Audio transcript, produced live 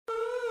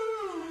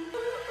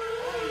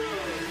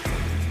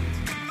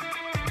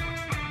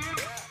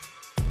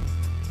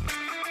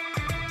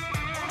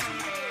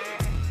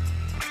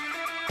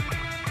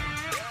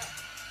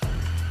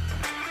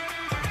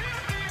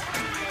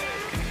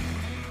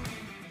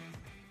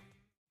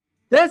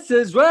This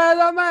is where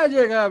the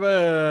magic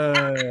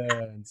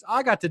happens.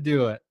 I got to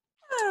do it.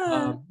 I'm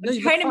No, you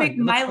look trying to fine. make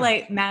You look my fine.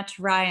 light match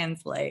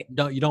Ryan's light.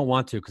 No, you don't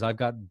want to because I've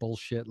got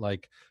bullshit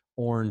like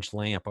orange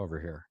lamp over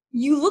here.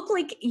 You look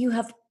like you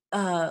have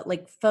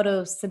like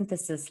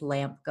photosynthesis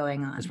lamp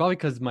going It's on. probably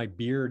because my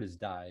beard is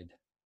dyed.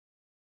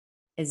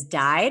 Is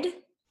dyed?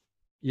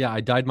 Yeah, I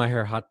dyed my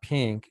hair hot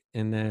pink,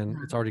 and then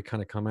it's already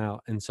kind of come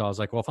out. And so I was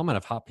like, well, if I'm gonna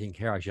have hot pink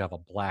hair, I should have a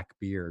black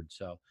beard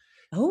so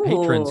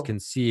patrons Oh, can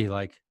see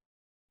like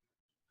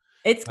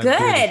it's my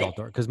beard is good. all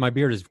dark because my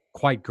beard is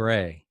quite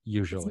gray It's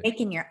usually.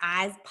 making your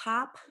eyes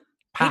pop.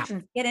 Pop,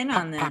 Patrons, get in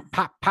pop, on this. pop,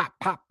 pop, pop,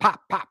 pop,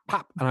 pop, pop,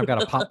 pop. And I've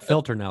got a pop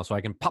filter now, so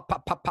I can pop,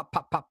 pop, pop, pop,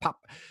 pop, pop,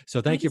 pop. So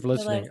I thank you just for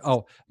listening. realized.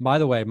 Oh, by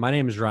the way, my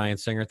name is Ryan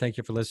Singer. Thank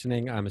you for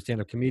listening. I'm a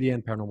stand-up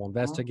comedian, paranormal Oh,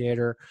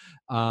 investigator.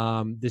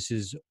 This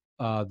is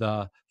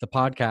the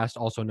podcast,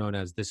 also known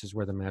as This Is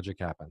Where the Magic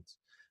Happens.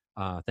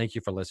 Thank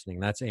you for listening.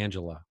 That's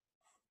Angela.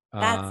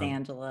 that's Uh,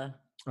 Angela.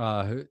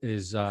 who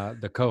is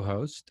the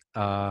co-host.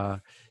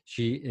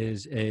 She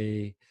is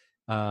a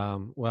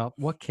well,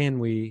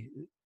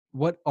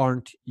 what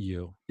aren't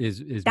you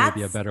is maybe a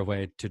That's better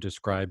way to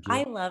describe I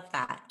you. love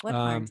that. What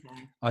Um, aren't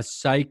I? a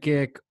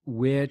psychic,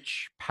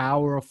 witch,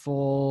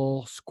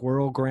 powerful,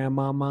 squirrel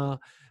grandmama,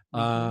 Mm-hmm.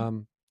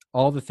 um,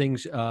 all the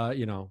things uh,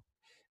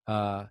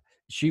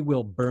 she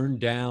will burn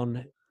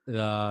down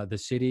the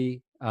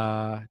city to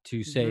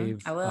Mm-hmm.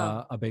 save I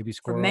will. a baby For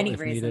squirrel many if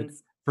needed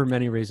reasons. for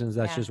many reasons.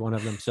 That's Yeah. just one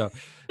of them.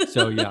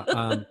 So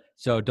yeah.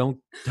 So don't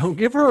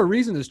give her a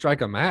reason to strike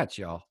a match,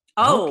 y'all.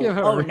 Don't give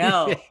her. Oh A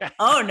no.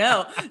 Oh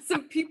no.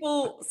 Some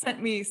people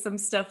sent me some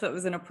stuff that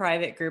was in a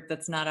private group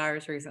that's not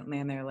ours recently,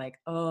 and they're like,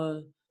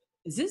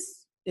 is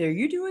this are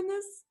you doing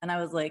this? And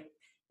I was like,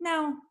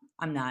 no,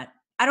 I'm not.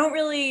 I don't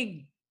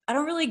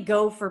really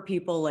go for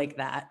people like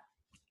that.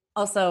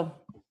 Also,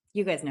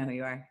 you guys know who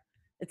you are.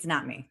 It's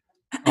not me.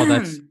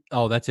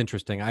 That's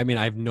interesting. I mean,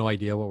 I have no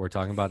idea what we're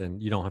talking about, and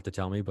you don't have to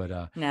tell me. But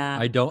Nah.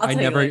 I don't. I'll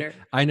tell you later.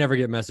 I never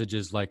get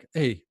messages like,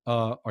 "Hey,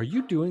 are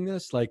you doing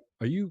this? Like,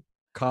 are you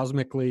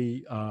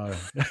cosmically?"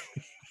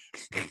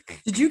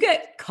 Did you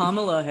get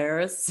Kamala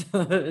Harris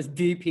as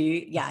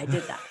VP? Yeah, I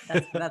did that.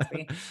 That's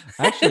me.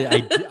 Actually,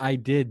 I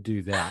did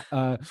do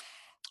that.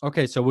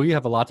 Okay, so we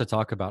have a lot to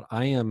talk about.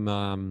 I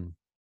am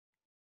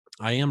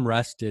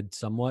rested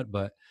somewhat,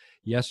 but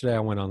yesterday I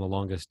went on the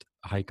longest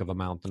hike of a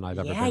mountain I've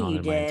ever Yeah, been on you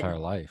in my did. entire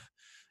life.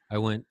 I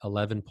went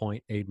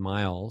 11.8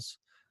 miles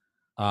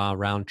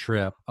round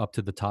trip up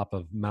to the top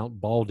of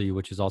Mount Baldy,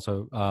 which is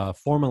also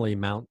formerly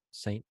Mount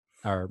San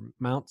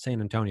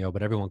Antonio,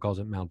 but everyone calls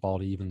it Mount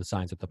Baldy, even the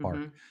signs at the park.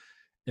 Mhm.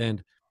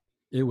 And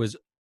it was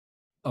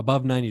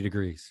above 90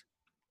 degrees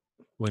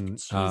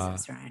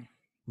Jesus, Ryan.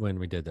 when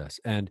we did this.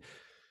 And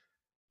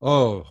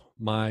oh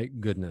my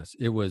goodness,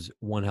 it was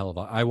one hell of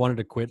a. I wanted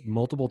to quit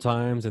multiple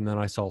times, and then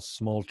I saw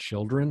small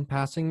children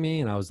passing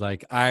me, and I was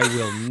like, I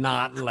will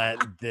not let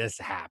this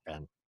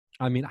happen.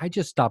 I mean, I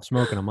just stopped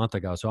smoking a month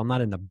ago, so I'm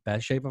not in the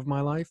best shape of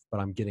my life, but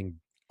I'm getting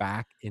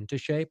back into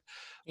shape.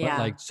 But Yeah,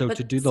 like, so to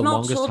but do the small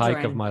longest hike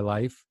of children. my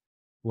life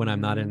when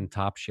I'm not in Mm.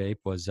 top shape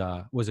was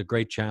a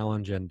great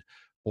challenge, and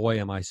boy,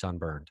 am I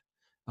sunburned.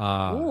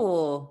 Uh,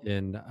 Ooh,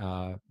 in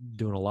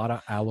doing a lot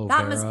of aloe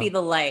that must be vera.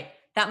 the light.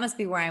 That must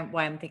be why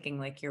I'm thinking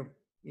like you're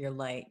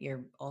light.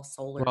 You're all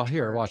solar Well,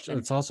 here, watch. charged. And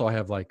It's also I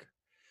have like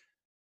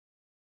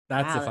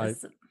that's wow, if I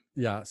this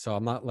yeah, so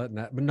I'm not letting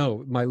that but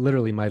no, my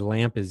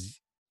lamp is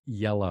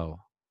yellow.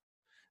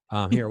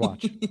 Here,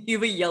 watch. you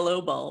have a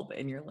yellow bulb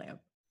in your lamp.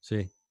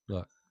 See?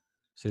 Look.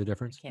 See the I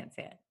difference? can't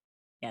say it.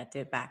 Yeah, do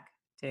it back.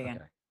 Do it again.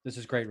 Okay. This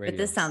is great But radio.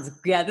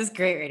 this is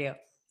great radio.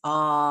 Oh,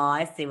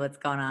 I see what's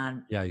going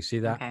on. Yeah, you see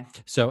that? Okay.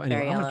 So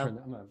anyway, Very yellow. I'm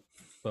gonna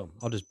boom,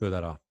 I'll just boo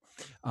that off.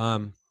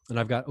 And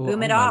I've got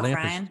Boom it off,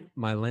 Ryan.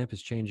 my lamp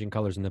is changing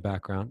colors in the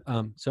background.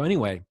 So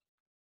anyway,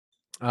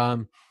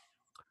 um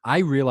I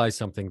realized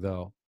something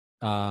though.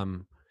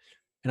 Um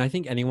and I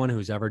think anyone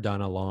who's ever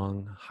done a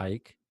long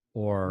hike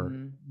or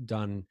Mhm.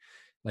 done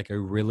like a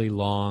really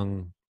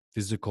long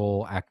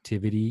physical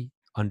activity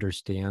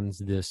understands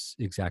this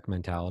exact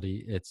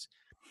mentality. It's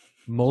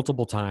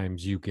multiple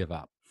times you give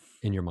up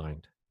in your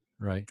mind,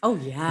 right? Oh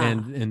yeah.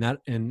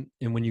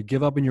 And when you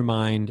give up in your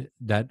mind,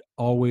 that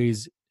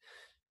always,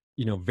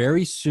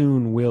 very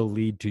soon will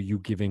lead to you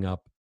giving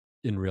up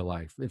in real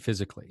life,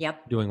 physically,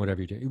 Yep. doing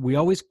whatever you do. We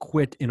always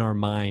quit in our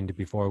mind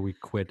before we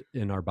quit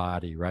in our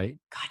body, right?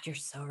 God, you're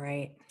so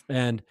right.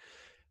 And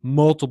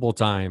multiple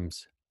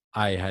times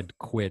I had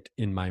quit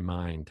in my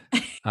mind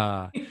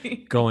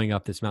going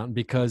up this mountain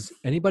because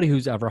anybody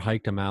who's ever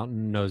hiked a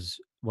mountain knows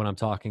what I'm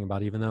talking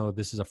about, even though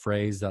this is a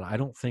phrase that I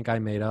don't think I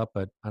made up,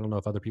 but I don't know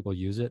if other people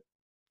use it.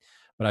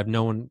 But I've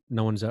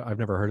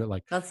never heard it.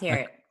 Like Let's hear I,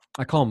 it.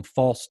 I call them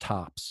false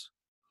tops,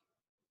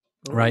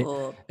 right?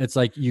 Ooh. It's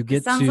like you This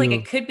get sounds like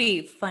it to, could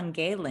be fun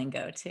gay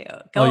lingo too.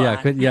 oh Go yeah, on.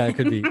 it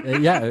could be.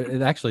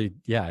 It actually,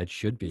 yeah, it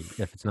should be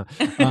if it's not.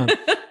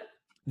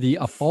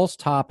 A false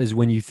top is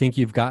when you think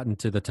you've gotten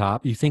to the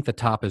top. You think the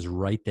top is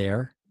right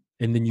there,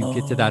 and then you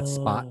get to that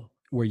spot Oh,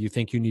 where you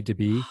think you need to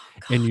be,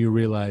 and God. you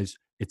realize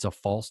it's a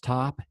false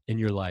top, and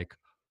you're like,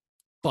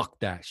 fuck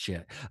that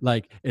shit.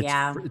 Like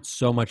Yeah. it's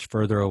so much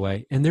further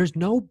away. And there's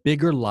no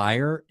bigger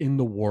liar in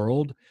the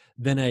world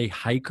than a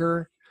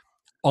hiker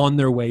on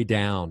their way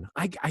down.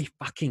 I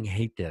fucking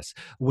hate this.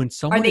 When Are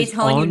someone they is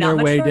telling you on not their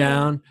much way further?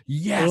 down,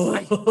 yes,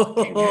 I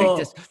fucking hate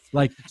this. Oh,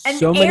 Like and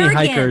so many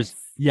hikers, arrogance.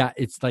 yeah,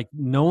 it's like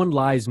no one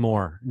lies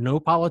more. No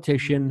Mhm.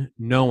 politician,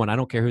 no one, I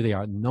don't care who they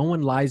are. No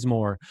one lies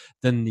more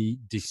than the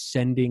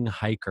descending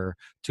hiker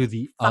to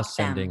the Fuck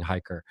ascending them.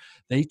 hiker.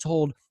 They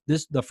told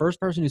this the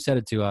first person who said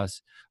it to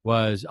us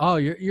was, "Oh,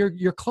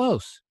 you're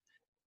close."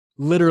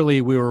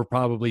 Literally, we were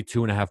probably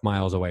 2.5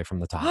 miles away from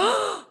the top.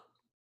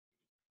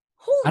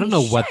 I don't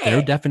Holy know what their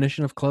shit.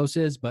 definition of close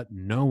is, but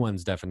no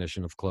one's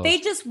definition of They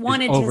close just is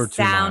wanted to over 2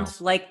 sound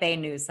miles. like they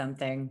knew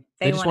something.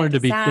 They They just wanted wanted to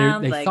to be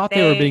sound they like thought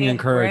they were being they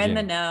were in the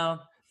encouraging. know.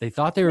 They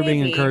thought they were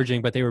being Maybe.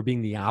 encouraging, but they were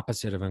being the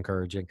opposite of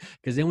encouraging.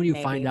 Because then when you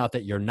find Maybe. out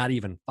that you're not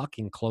even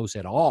fucking close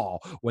at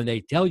all, when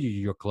they tell you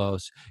you're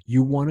close,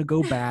 you want to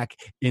go back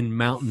and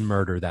mountain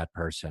murder that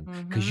person.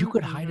 Because you Mhm,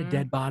 could hide a mhm.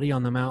 dead body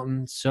on the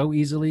mountain so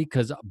easily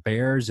because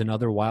bears and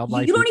other You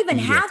wildlife will don't even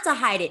eat it. have to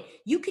hide it.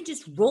 You could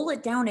just roll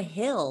it down a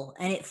hill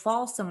and it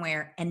falls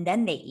somewhere and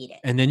then they eat it.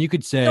 And then you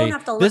could You don't say,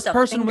 have to "This lift a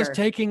person was finger.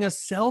 taking a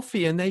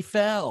selfie and they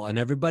fell," and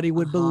everybody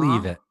would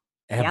believe Uh-huh. it.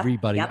 Yep,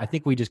 Everybody. I yep.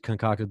 think we just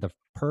concocted the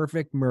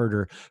perfect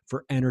murder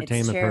for It's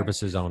entertainment true.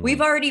 purposes We've only.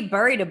 already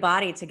buried a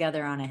body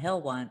together on a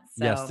hill once,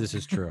 Yes, so this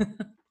is true.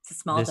 it's a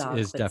small This dog,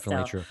 is but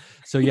definitely still. true.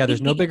 So yeah,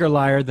 there's no bigger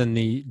liar than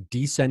the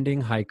descending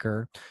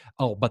hiker.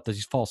 Oh, but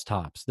these false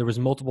tops. There was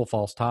multiple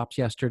false tops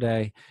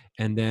yesterday,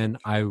 and then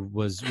I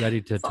was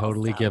ready to False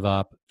totally top. give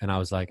up, and I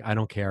was like, I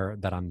don't care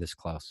that I'm this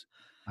close.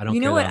 I don't You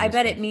know care that what? I'm I this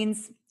bet it close.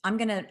 means I'm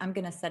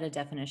gonna set a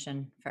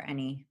definition for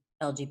any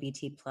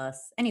LGBT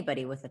plus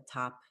anybody with a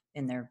top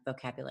in their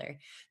vocabulary.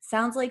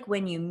 Sounds like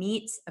when you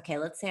meet. Okay,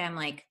 let's say I'm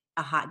like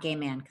a hot gay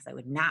man because I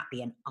would not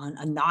be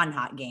a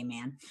non-hot gay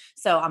man.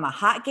 So I'm a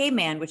hot gay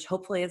man, which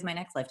hopefully is my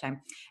next lifetime,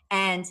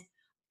 and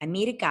I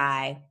meet a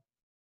guy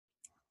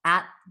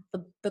at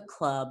the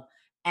club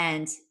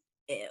and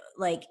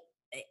like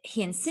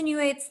he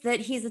insinuates that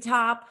he's a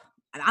top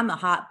and I'm a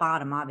hot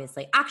bottom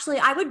obviously. Actually,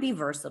 I would be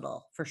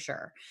versatile for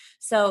sure.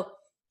 So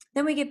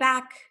then we get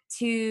back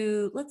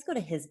to let's go to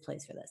his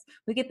place for this.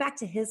 We get back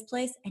to his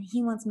place and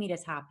he wants me to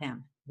top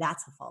him.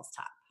 That's a false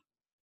top.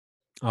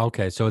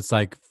 Okay, so it's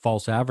like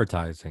false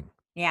advertising.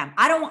 Yeah.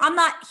 I'm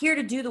not here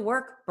to do the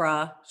work,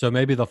 bruh. So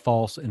maybe the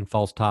false and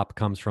false top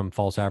comes from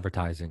false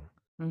advertising,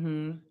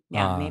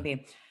 Yeah, uh,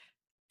 maybe.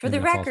 For in the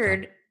the false top.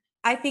 record,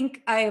 I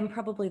think I am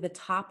probably the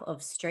top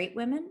of straight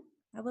women.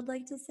 I would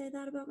like to say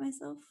that about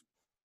myself.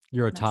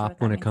 You're a Not sure top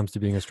what when that it means. comes to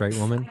being a straight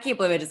woman? I can't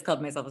believe I just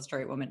called myself a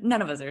straight woman.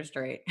 None of us are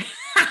straight.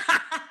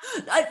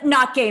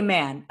 Not gay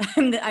man.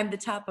 I'm the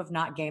top of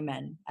not gay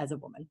men as a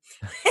woman.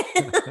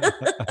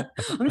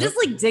 I'm just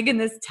like digging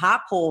this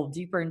top hole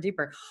deeper and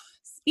deeper. Oh,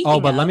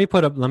 Speaking but of, let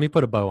me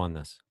put a bow on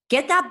this.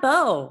 get that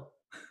bow.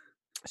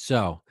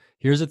 So,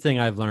 here's a thing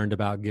I've learned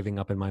about giving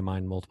up in my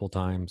mind multiple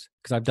times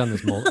because I've done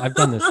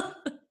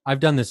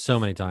this so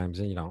many times,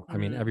 and, I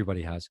mean, Mhm,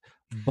 everybody has.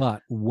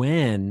 But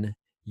when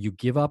you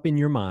give up in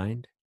your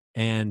mind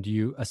and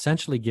you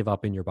essentially give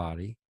up in your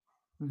body,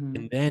 and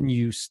mhm. then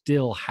you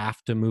still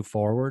have to move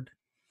forward,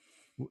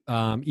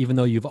 even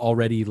though you've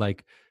already,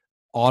 like,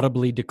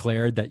 audibly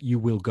declared that you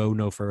will go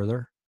no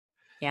further,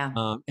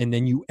 Yeah, and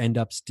then you end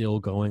up still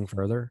going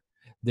further.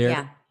 There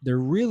yeah. there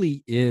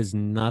really is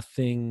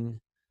nothing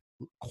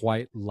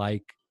quite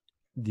like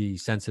the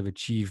sense of The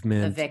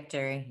achievement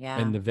victory. and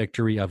Yeah. the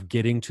victory of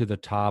getting to the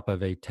top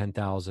of a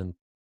 10,000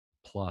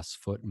 plus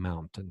foot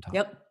mountaintop.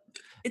 Yep.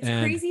 It's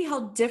And crazy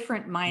how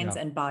different minds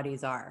yeah. and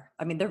bodies are.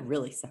 I mean, they're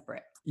really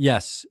separate.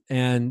 Yes,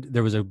 and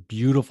there was a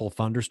beautiful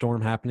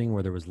thunderstorm happening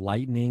where there was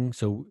lightning,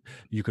 so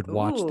you could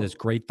watch this Ooh.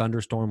 great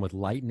thunderstorm with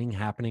lightning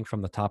happening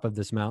from the top of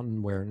this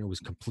mountain where it was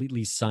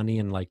completely sunny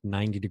and like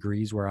 90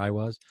 degrees where I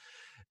was,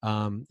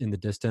 in the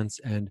distance,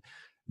 and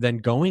then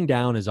going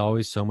down is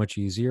always so much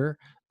easier.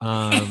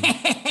 Um,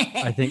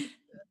 I think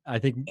I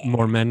think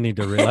more men need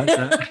to realize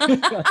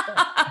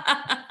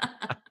that.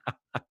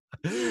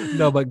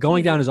 No, but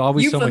going These down is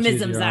always so much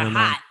euphemisms easier on are a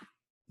mountain.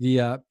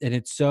 hot. And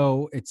it's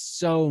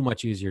so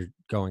much easier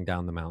going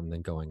down the mountain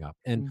than going up.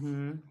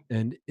 Mhm.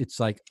 And it's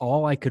like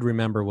all I could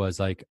remember was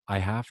like I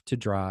have to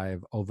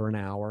drive over an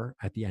hour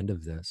at the end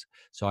of this.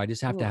 So I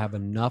just have to Oof. have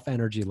enough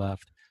energy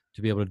left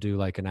to be able to do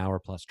like an hour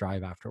plus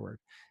drive afterward.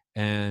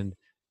 And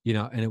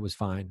and it was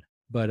fine.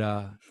 But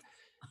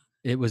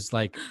it was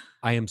like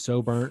I am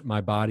so burnt, my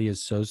body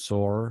is so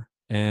sore,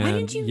 Why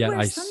and didn't you yet wear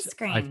I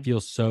sunscreen? feel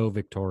so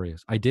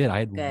victorious. I did.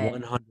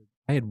 Good.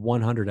 I had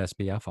 100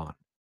 SPF on.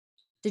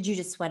 Did you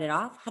just sweat it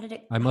off? I How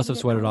must did have it not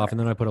sweated off, and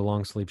then work? I put a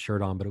long sleeve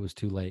shirt on, but it was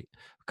too late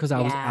because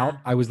Yeah.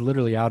 I was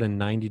literally out in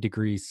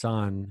 90-degree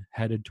sun,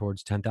 headed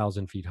towards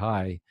 10,000 feet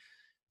high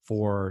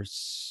for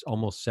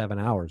almost 7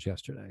 hours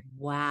yesterday.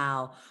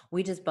 Wow.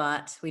 We just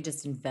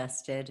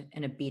invested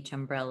in a beach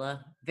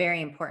umbrella.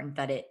 Very important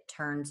that it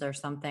turns or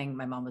something.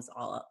 My mom was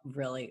all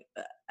really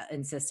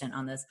insistent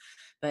on this.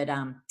 But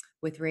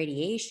with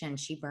radiation,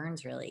 she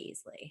burns really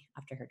easily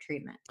after her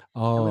treatment.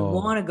 And we Oh,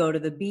 want to go to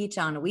the beach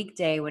on a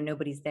weekday when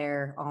nobody's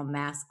there, all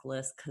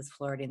maskless, because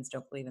Floridians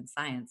don't believe in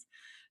science.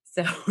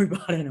 So we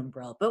bought an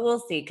umbrella, but we'll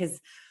see. Because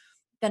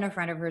then a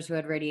friend of hers who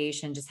had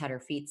radiation just had her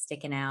feet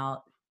sticking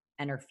out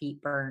and her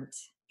feet burnt.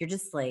 You're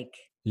just like,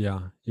 yeah.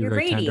 You're you're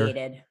very tender.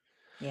 radiated.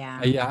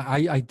 Yeah. Yeah,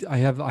 I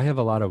have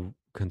a lot of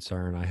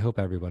concern. I hope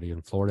everybody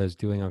in Florida is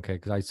doing okay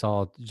because I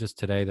saw just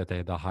today that they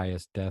had the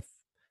highest death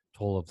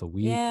toll of the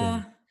week,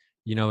 and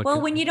Yeah. it Well,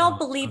 could, when you don't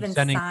believe in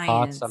I'm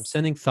science,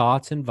 sending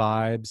thoughts and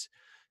vibes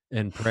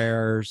and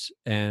prayers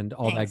and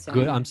all thanks, that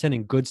good. I'm man.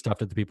 sending good stuff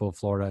to the people of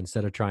Florida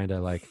instead of trying to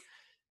like,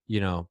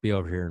 be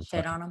over here and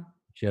Shit fucking on them.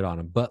 shit on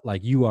them. But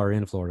like you are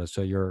in Florida,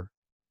 so you're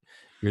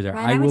there. Ryan,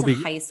 I I went will to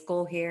be. high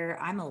school here.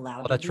 I'm Oh,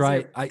 allowed to. that's These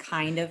right. are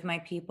kind of my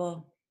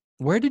people.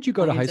 Where did you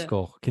go Want to me high to?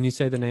 school? Can you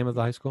say the name of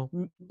the high school?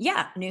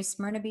 Yeah, New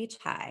Smyrna Beach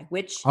High,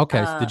 which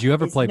Okay. So did you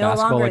ever is play no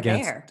basketball longer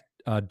against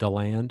there.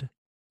 Deland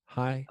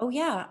High? Oh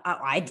yeah,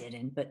 I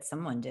didn't, but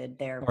someone did.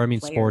 Their Or I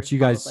mean sports. players You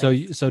guys,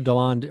 probably.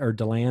 Deland,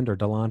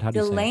 how do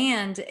you say it?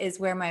 DeLand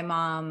is where my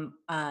mom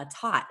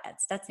taught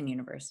at Stetson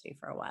University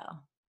for a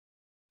while.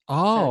 So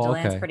Oh,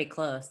 DeLand's okay. pretty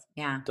close.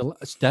 Yeah, yeah.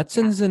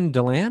 Stetson's in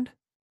Deland?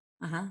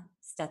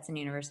 Stetson Because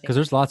University.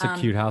 there's lots of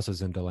cute Um,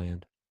 houses in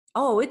Deland.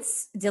 oh,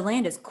 it's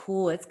DeLand is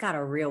cool. It's got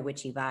a real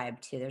witchy vibe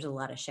too. There's a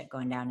lot of shit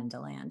going down in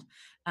DeLand.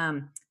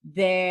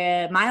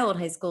 My old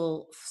high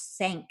school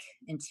sank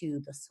into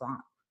the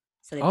swamp,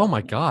 so they Oh built my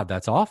a new one. God,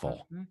 that's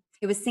awful.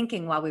 It was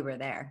sinking while we were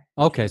there,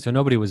 which Okay, was so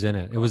nobody was in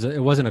it. cool. It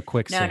wasn't a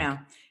quick No, no, sink.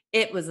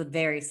 it was a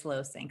very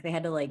slow sink. They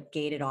had to like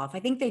gate it off. I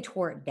think they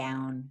tore it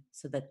down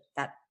so that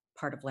that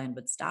part of land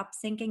would stop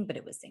sinking, but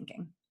it was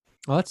sinking,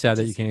 Well, that's sad which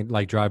that you is can't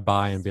like drive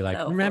by and be like,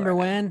 so "Remember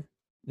Florida. when?"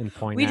 and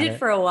point We at did it.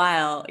 for a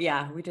while.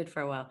 Yeah, we did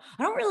for a while.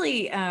 I don't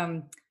really I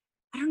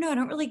don't know, I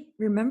don't really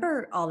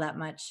remember all that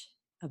much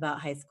about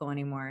high school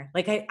anymore.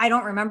 Like I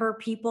don't remember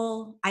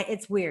people.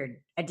 It's weird.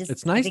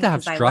 It's I nice to think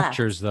have because I left.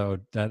 structures though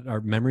that our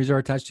memories are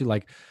attached to.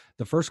 Like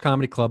the first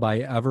comedy club I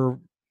ever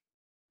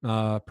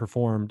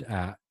performed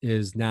at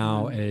is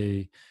now Mm.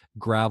 a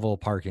gravel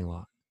parking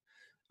lot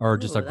or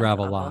just a Ooh, that's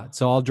gravel awful. lot.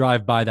 So I'll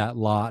drive by that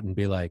lot and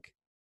be like,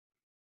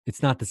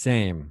 it's not the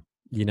same,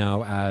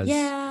 as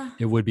Yeah,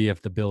 it would be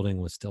if the building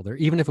was still there.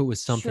 Even if it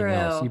was something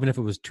else, true. even if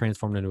it was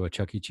transformed into a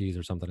Chuck E. Cheese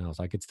or something else,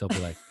 I could still be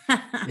like,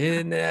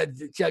 in that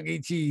Chuck E.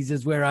 Cheese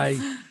is where I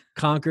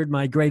conquered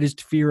my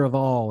greatest fear of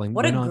all and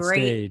What a went on great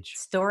stage.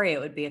 story it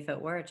would be if it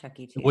were a Chuck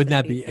E. Cheese. Wouldn't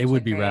It'd that be be? It such a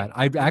would be rad.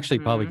 great. I'd actually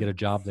probably Mhm. get a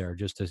job there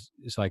just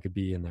so I could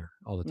be in there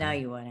all the No,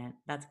 time. you wouldn't.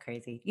 That's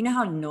crazy. You know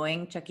how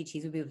annoying Chuck E.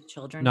 Cheese would be with No,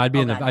 children?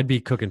 Oh God. I'd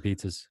be cooking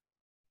pizzas.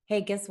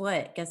 Hey, guess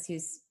what? Guess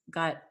who's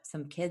got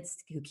some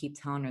kids who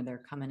keep telling her they're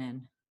coming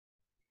in?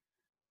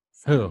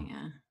 So Who?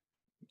 yeah,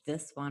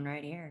 this one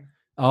right here.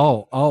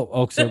 Oh,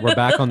 so we're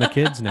back on the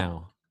kids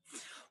now.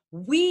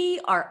 We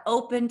are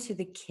open to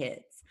the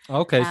kids.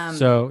 Okay, Um,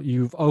 so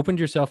you've opened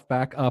yourself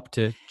back up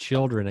to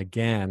children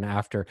again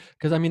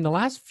because I mean the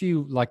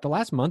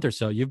last month or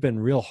so, you've been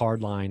real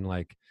hardline,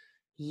 like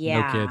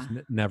no kids,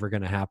 yeah. never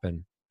gonna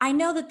happen. I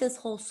know that this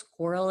whole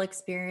squirrel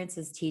experience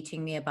is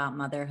teaching me about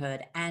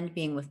motherhood and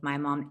being with my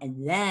mom.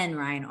 And then,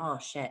 Ryan, oh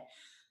shit,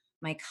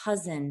 my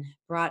cousin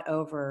brought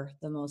over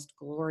the most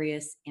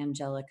glorious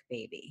angelic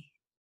baby.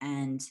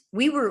 And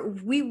we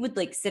would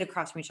like sit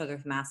across from each other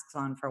with masks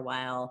on for a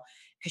while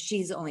because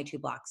she's only 2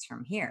 blocks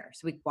from here.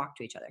 So we walk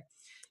to each other.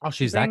 Oh,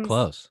 She she's that brings,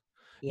 close.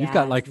 You've got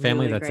yeah, it's like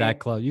family really that's that great.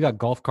 close. You got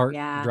golf cart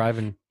Yeah.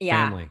 driving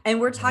Yeah. family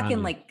And we're around talking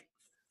you. like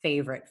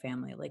favorite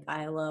family. Like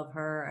I love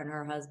her and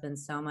her husband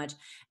so much.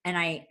 And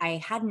I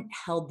hadn't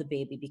held the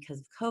baby because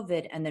of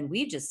COVID. And then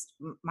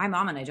my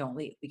mom and I don't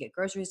leave. We get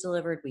groceries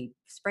delivered, we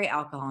spray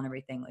alcohol and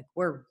everything. Like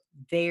we're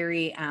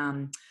very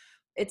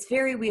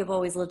we have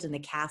always lived in the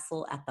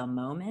castle at the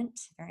moment,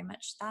 very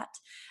much that.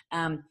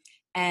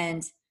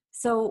 And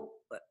so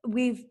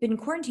we've been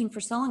quarantined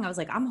for so long. I was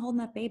like, I'm holding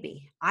that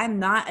baby. I'm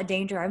not a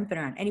danger. I haven't been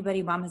around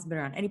anybody. Mom hasn't been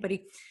around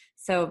anybody.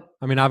 So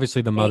I mean,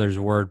 obviously the they mother's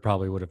word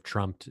probably would have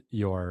trumped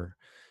your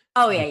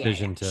Oh yeah, yeah, yeah.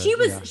 decision to,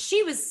 yeah.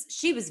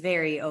 She was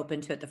very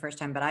open to it the first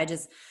time, but I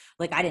just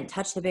like I didn't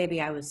touch the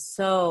baby. I was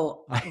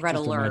so I red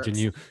just imagine alert.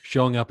 you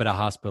showing up at a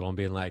hospital and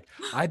being like,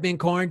 "I've been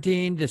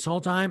quarantined this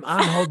whole time.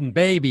 I'm holding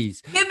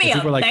babies," Give me and a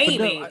people are like, "But no,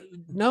 baby.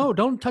 no,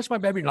 don't touch my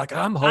baby." You're like,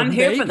 I'm I'm holding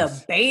here for the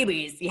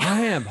babies. babies. Yeah. I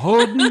am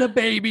holding the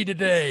baby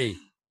today.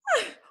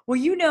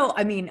 Well,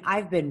 I mean,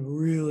 I've been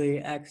really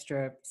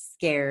extra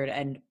scared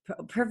and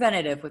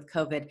preventative with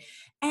COVID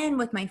and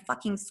with my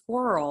fucking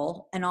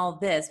squirrel and all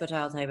this, which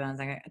I'll tell you about in a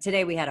second.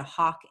 Today we had a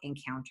hawk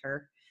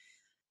encounter.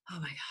 Oh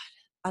my God.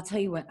 I'll tell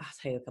you a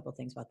couple of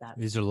things about that.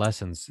 These are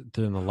lessons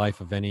in the life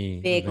of Big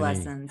any.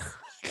 lessons.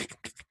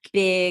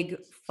 Big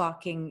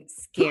fucking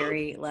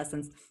scary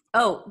lessons.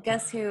 Oh,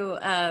 guess who?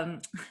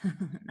 Not to Wait,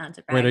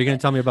 are brag, you going to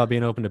but tell me about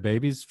being open to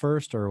babies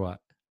first or what?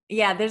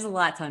 yeah, there's a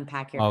lot to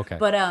unpack here. Okay.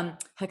 But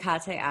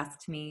Hecate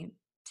asked me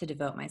to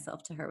devote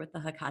myself to her with the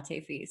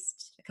Hecate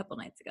feast a couple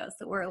nights ago.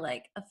 So we're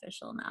like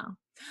official now.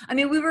 I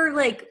mean, we were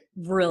like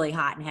really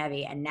hot and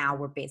heavy, and now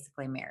we're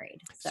basically married.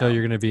 So you're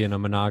So going to be in a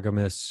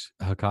monogamous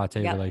Hecate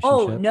yeah.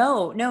 Oh,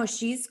 relationship? no,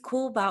 she's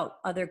cool about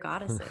other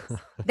goddesses.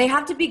 They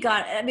have to be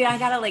god. I mean, I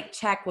gotta like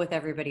check with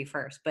everybody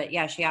first. But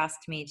yeah, she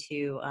asked me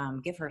to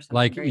give her something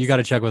Like very you got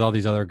to check with specific. all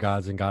these other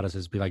gods and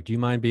goddesses. Be like, do you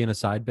mind being a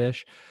side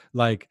bish?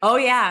 Like, Oh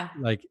yeah.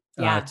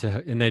 Yeah.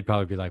 and they'd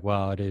probably be like,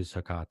 well, it is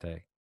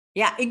Hecate.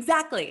 Yeah,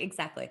 exactly.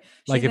 Exactly.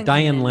 Like She's if been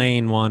coming Diane in.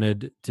 Lane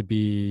wanted to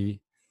be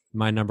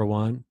my number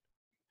one,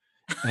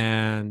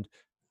 and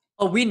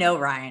Oh, we know,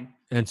 Ryan.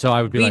 so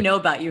I would be We like, know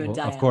about you and well,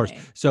 of Diane course.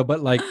 Lane. So,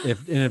 but like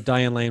if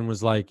Diane Lane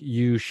was like,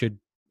 you should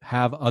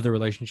have other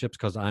relationships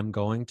because I'm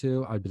going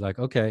to, I'd be like,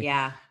 okay.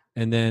 Yeah.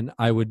 And then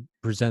I would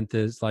present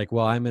this like,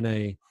 well, I'm in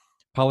a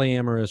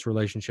polyamorous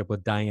relationship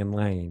with Diane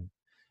Lane.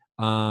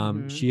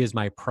 Hmm. She is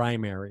my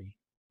primary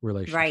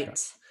relationship,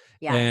 Right.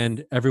 Yes.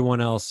 and everyone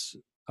else,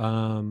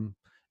 um,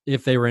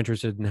 if they were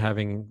interested in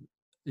having,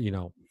 you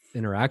know,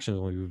 interactions,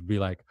 we would be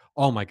like,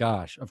 oh my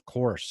gosh, of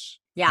course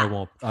I Yeah.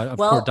 won't. Of course,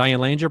 Well, Diane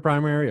Lane's your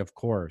primary, of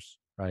course,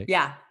 right?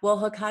 yeah. Well,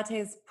 Hecate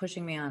is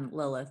pushing me on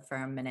Lilith for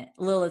a minute.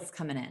 Lilith's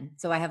coming in.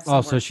 So I have Oh,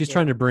 some so work to she's do.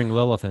 trying to bring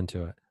Lilith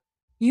into it.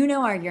 You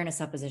know, our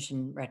Uranus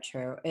opposition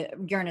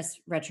Uranus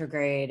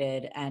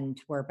retrograded, and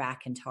we're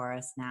back in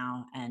Taurus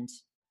now, and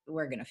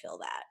we're going to feel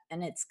that.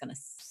 And it's going to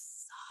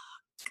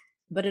suck.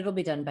 But it'll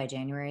be done by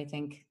January, I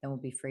think. Then we'll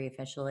be free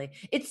officially.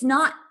 It's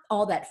not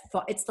all that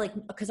fun. It's like,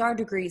 because our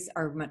degrees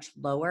are much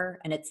lower,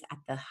 and it's at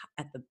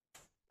the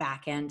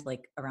back end,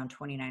 like around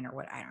 29 or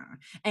what, I don't know.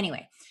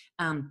 Anyway,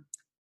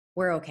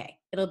 we're okay.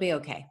 It'll be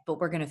okay, but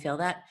we're going to feel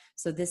that.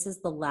 So this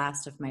is the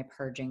last of my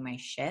purging my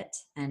shit.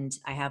 And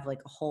I have like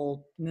a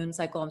whole moon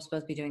cycle. I'm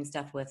supposed to be doing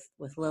stuff with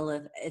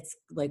Lilith. It's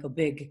like a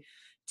big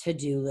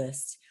to-do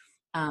list.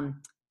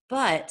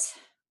 But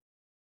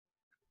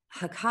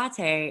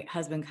Hecate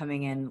has been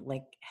coming in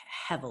like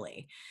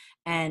heavily,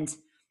 and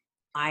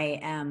I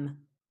am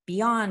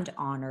beyond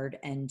honored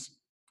and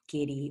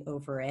giddy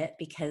over it,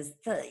 because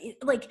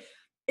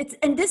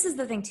and this is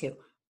the thing too.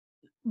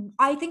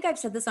 I think I've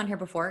said this on here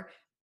before.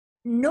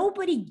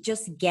 Nobody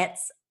just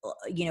gets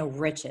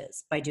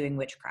riches by doing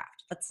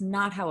witchcraft. That's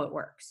not how it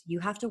works. You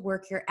have to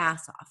work your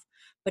ass off.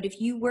 But if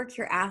you work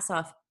your ass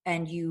off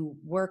and you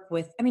work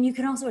with, I mean, you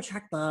can also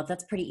attract love.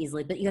 That's pretty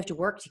easily, but you have to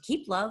work to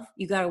keep love.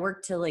 You got to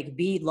work to like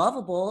be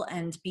lovable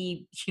and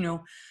be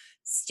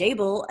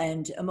stable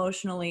and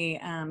emotionally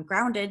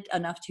grounded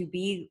enough to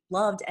be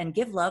loved and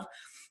give love.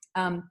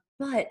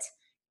 But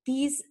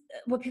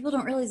what people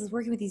don't realize is,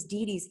 working with these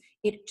deities,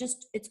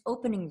 it's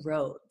opening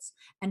roads,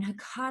 and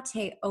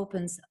Hecate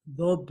opens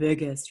the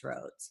biggest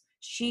roads.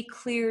 She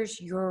clears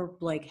your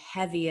like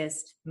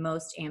heaviest,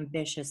 most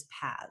ambitious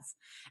paths.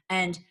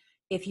 And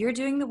if you're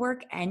doing the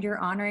work and you're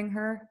honoring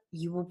her,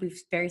 you will be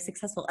very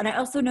successful. And I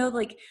also know,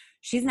 like,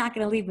 she's not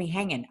going to leave me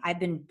hanging. I've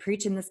been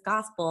preaching this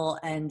gospel,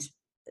 and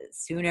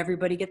soon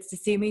everybody gets to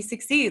see me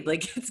succeed.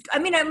 Like,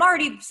 I'm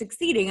already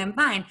succeeding. I'm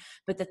fine.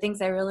 But the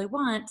things I really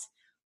want,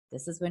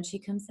 this is when she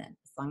comes in,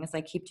 as long as I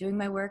keep doing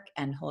my work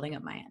and holding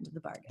up my end of the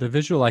bargain. The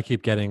visual I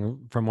keep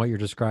getting from what you're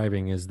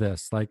describing is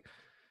this: like,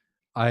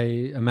 I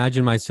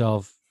imagine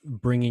myself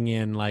bringing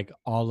in like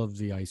all of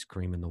the ice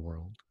cream in the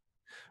world,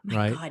 My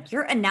right? God,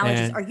 your analogies.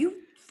 And Are you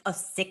a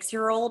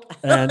 6-year-old?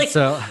 and Like,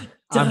 so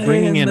I'm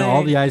bringing in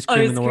all the ice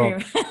cream in the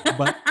world,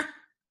 but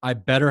I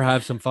better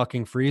have some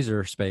fucking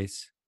freezer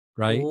space,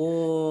 right?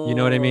 You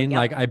know what I Oh, mean?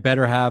 Like, yep. I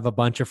better have a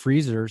bunch of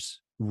freezers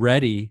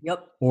ready,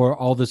 Yep. or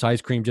all this ice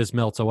cream just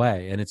melts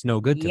away and it's no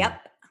good to me.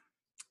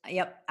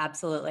 Yep.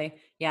 Absolutely.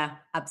 Yeah,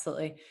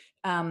 absolutely.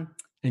 And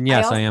I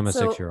yes, I am a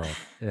also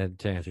 6-year-old,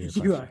 to answer your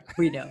You question. are.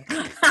 We know.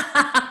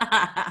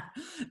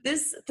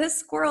 This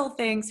squirrel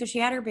thing. So she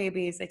had her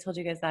babies. I told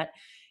you guys that.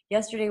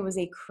 Yesterday was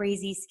a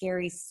crazy,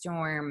 scary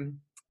storm,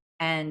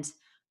 and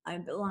I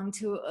belong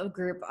to a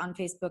group on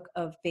Facebook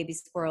of baby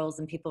squirrels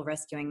and people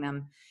rescuing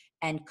them.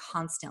 And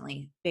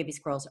constantly, baby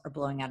squirrels are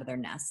blowing out of their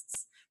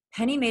nests.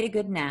 Penny made a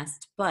good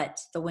nest, but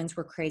the winds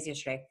were crazy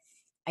yesterday.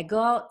 I go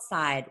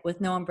outside with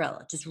no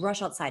umbrella, just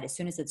rush outside as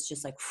soon as it's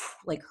just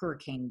like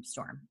hurricane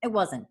storm. It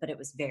wasn't, but it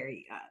was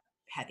very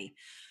heavy.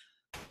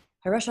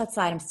 I rush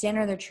outside. I'm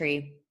standing under the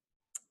tree.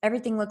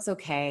 Everything looks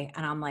okay.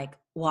 And I'm like,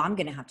 well, I'm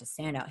going to have to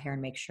stand out here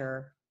and make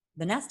sure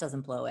the nest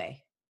doesn't blow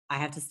away. I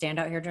have to stand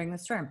out here during the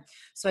storm.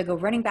 So I go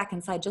running back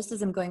inside. Just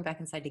as I'm going back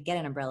inside to get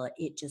an umbrella,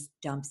 it just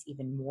dumps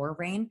even more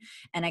rain.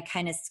 And I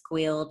kind of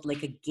squealed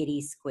like a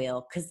giddy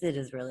squeal, because it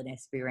is really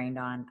nice to be rained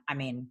on. I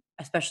mean,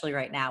 especially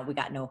right now, we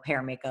got no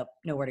hair, makeup,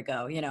 nowhere to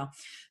go,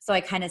 So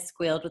I kind of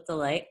squealed with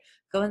delight.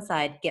 Go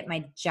inside, get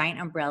my giant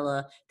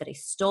umbrella that I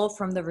stole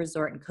from the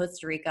resort in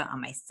Costa Rica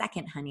on my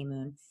second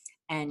honeymoon,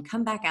 and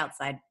come back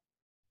outside.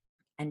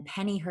 And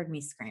Penny heard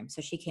me scream.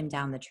 So she came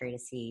down the tree to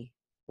see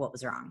what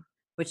was wrong,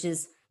 which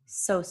is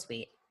so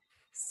sweet.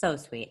 So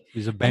sweet.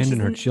 She's And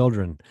abandoned her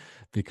children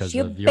because she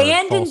of your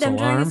abandoned false them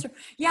during alarm. this.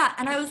 Yeah.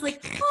 And I was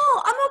like,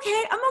 oh, I'm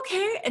okay. I'm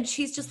okay. And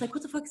she's just like,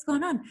 what the fuck is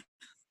going on?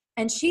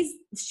 And she's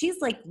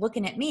like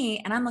looking at me,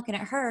 and I'm looking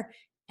at her,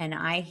 and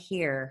I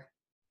hear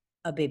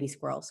a baby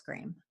squirrel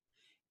scream.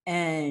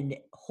 And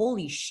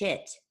holy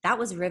shit, that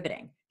was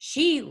riveting.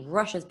 She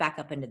rushes back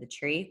up into the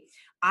tree.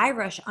 I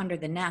rush under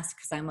the nest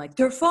because I'm like,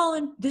 they're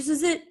falling. This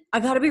is it. I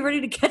got to be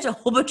ready to catch a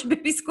whole bunch of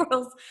baby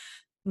squirrels.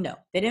 No,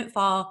 they didn't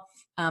fall.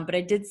 But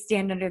I did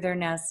stand under their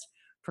nest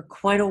for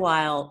quite a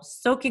while,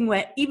 soaking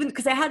wet, even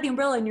because I had the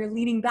umbrella and you're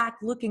leaning back,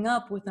 looking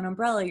up with an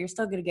umbrella, you're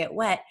still going to get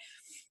wet.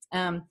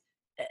 Um,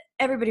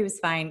 Everybody was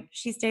fine.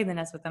 She stayed in the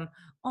nest with them.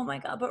 Oh my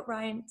God. But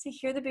Ryan, to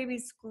hear the baby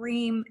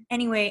scream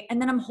anyway, and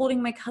then I'm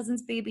holding my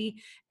cousin's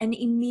baby, and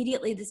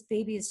immediately this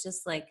baby is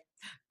just like,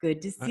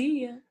 good to see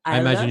you. I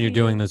imagine love you're you.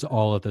 doing this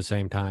all at the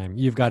same time.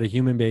 You've got a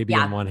human baby in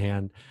Yeah. one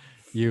hand,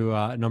 you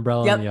an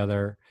umbrella in Yep. the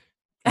other.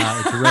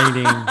 It's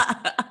raining.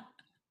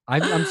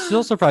 I'm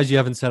still surprised you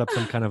haven't set up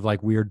some kind of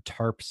like weird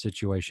tarp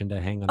situation to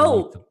hang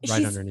underneath,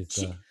 right underneath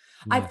the nest.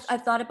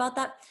 I've thought about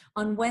that.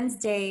 On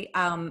Wednesday,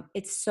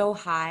 it's so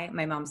high,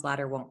 my mom's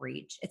ladder won't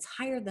reach. It's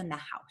higher than the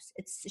house.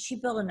 She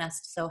built a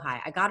nest so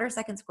high. I got her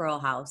second squirrel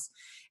house,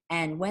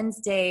 and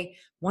Wednesday,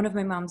 one of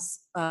my mom's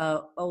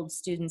old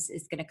students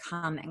is going to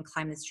come and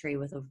climb this tree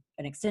with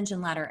an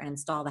extension ladder and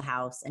install the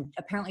house. And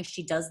apparently,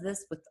 she does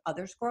this with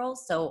other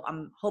squirrels, so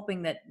I'm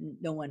hoping that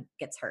no one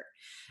gets hurt.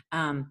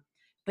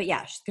 But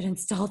yeah, she's going to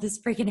install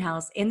this freaking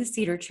house in the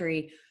cedar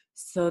tree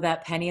so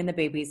that Penny and the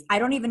babies, I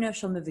don't even know if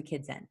she'll move the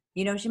kids in.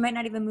 You know, she might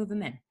not even move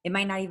them in. It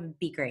might not even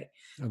be great.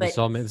 But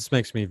This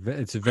makes me,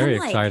 it's very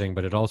exciting,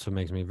 but it also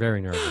makes me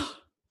very nervous.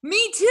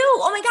 Me too.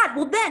 Oh my God.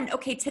 Well then,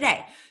 okay,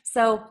 today.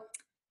 So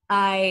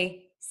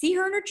I see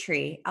her in her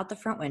tree out the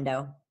front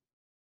window.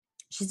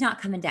 She's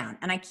not coming down.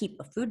 And I keep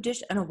a food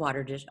dish and a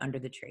water dish under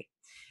the tree.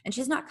 And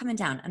she's not coming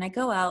down. And I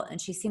go out and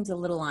she seems a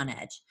little on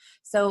edge.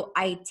 So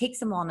I take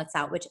some walnuts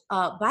out, which,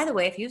 by the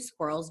way, if you have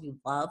squirrels you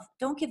love,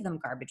 don't give them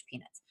garbage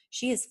peanuts.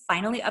 She has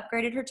finally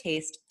upgraded her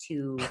taste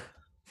to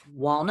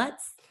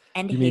walnuts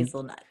and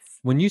hazelnuts.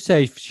 When you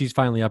say she's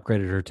finally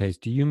upgraded her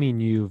taste, do you mean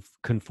you've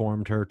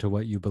conformed her to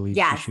what you believe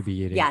she should be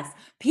eating? Yes.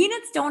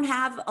 Peanuts don't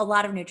have a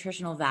lot of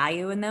nutritional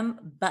value in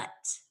them, but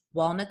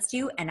walnuts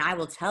do. And I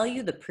will tell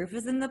you, the proof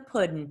is in the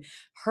pudding.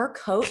 Her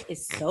coat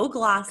is so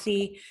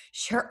glossy.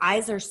 Her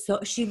eyes are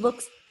she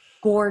looks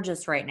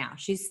gorgeous right now.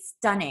 She's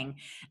stunning.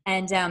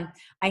 And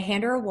I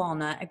hand her a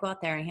walnut. I go out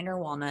there, I hand her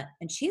a walnut,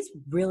 and she's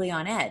really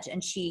on edge.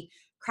 And she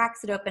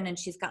cracks it open and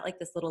she's got like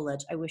this little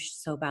ledge. I wish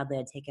so badly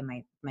I'd taken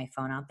my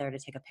phone out there to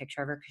take a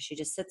picture of her, because she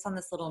just sits on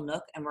this little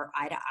nook and we're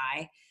eye to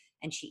eye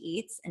and she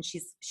eats and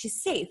she's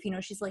safe. You know,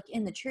 she's like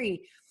in the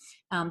tree.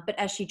 But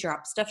as she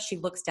drops stuff, she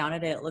looks down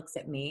at it, looks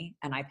at me,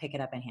 and I pick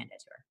it up and hand it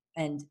to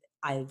her. And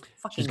I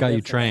fucking she's got you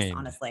trained. This,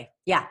 honestly.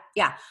 Yeah.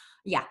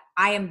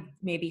 I am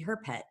maybe her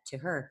pet to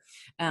her.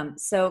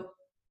 So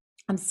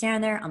I'm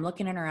standing there, I'm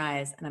looking in her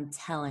eyes, and I'm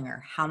telling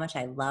her how much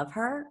I love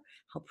her,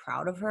 how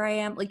proud of her I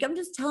am. Like, I'm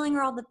just telling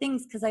her all the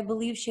things because I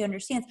believe she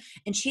understands.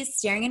 And she's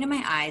staring into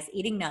my eyes,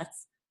 eating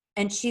nuts,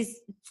 and she's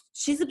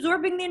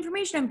absorbing the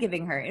information I'm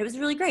giving her. It was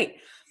really great.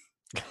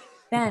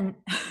 Then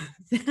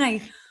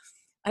I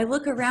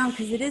look around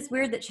because it is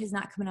weird that she's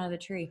not coming out of the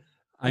tree.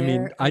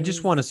 I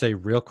just want to say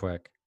real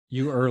quick,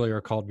 you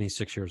earlier called me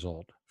 6 years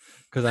old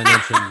because I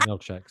mentioned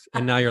milkshakes.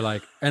 And now you're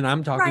like, and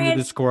I'm talking to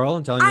the squirrel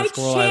and telling the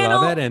squirrel I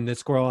love it, and the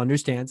squirrel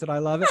understands that I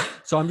love it.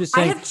 So I'm just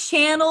saying, I have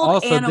channeled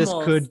also animals.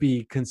 This could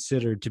be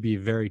considered to be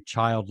very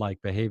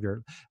childlike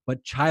behavior,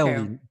 but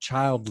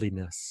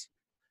childliness.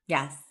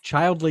 Yes.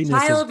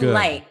 Childliness is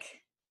good.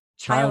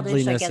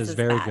 Childliness is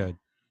very good.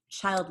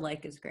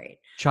 Childlike is great.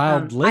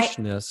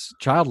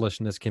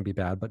 Childishness can be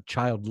bad, but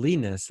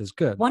childliness is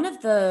good. One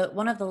of the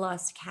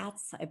lost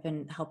cats I've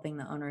been helping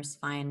the owners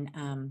find.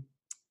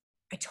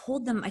 I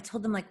told them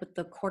like with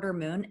the quarter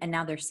moon, and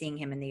now they're seeing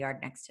him in the yard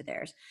next to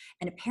theirs.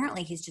 And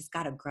apparently he's just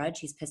got a grudge.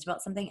 He's pissed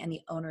about something. And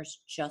the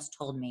owners just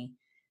told me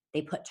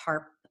they put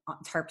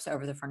tarps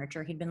over the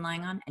furniture he'd been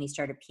lying on, and he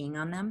started peeing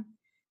on them.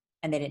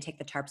 And they didn't take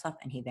the tarps off,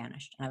 and he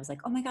vanished. And I was like,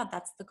 oh my God,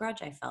 that's the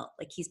grudge I felt.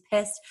 Like, he's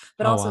pissed,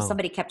 but also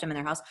somebody kept him in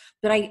their house.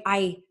 But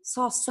I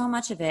saw so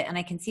much of it, and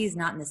I can see he's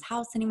not in this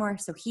house anymore.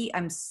 So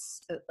I'm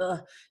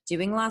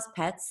doing lost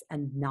pets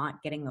and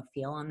not getting a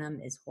feel on them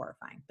is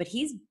horrifying, but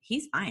he's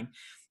fine.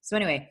 So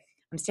anyway,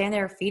 I'm standing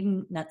there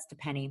feeding nuts to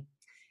Penny,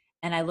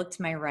 and I look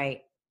to my right,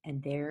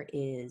 and there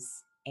is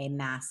a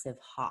massive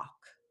hawk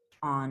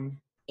on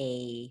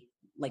an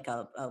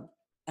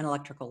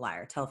electrical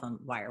wire, telephone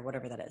wire,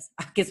 whatever that is.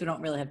 I guess we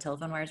don't really have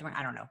telephone wires anymore.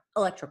 I don't know.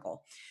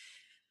 Electrical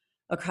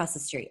across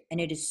the street.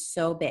 And it is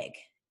so big.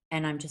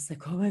 And I'm just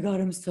like, oh my God,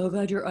 I'm so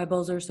glad your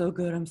eyeballs are so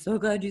good. I'm so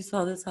glad you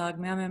saw this hawk.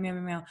 Meow, meow, meow,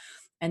 meow, meow.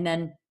 And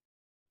then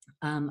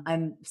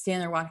I'm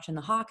standing there watching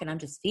the hawk, and I'm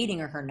just feeding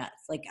her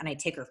nuts. Like, and I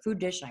take her food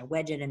dish and I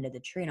wedge it into the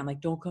tree, and I'm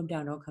like, don't come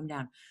down, don't come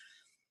down.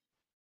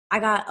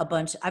 I've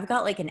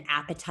got like an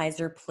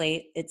appetizer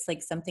plate. It's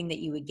like something that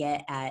you would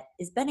get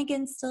is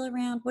Bennigan's still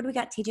around? What do we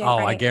got, TJ?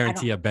 Oh, I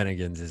guarantee you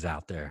Bennigan's is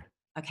out there.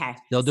 Okay.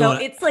 They'll do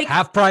it's like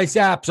half price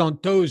apps on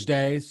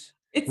Tuesdays.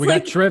 It's We got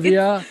like it's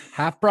trivia,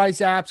 half price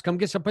apps. Come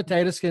get some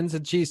potato skins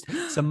and cheese,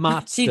 some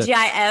mott sticks.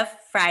 TGI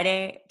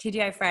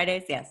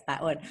Fridays. Yes,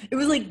 that one. It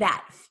was like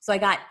that. So I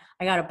got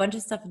a bunch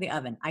of stuff in the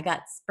oven. I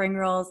got spring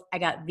rolls. I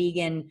got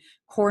vegan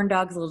corn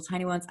dogs, little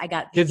tiny ones. I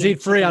got Kids vegan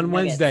eat free chicken on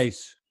nuggets.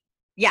 Wednesdays.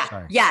 Yeah.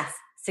 Sorry. Yes.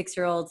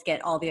 6-year-olds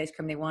get all the ice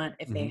cream they want.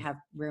 If they Mhm. have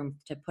room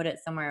to put it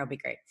somewhere, it'll be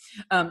great.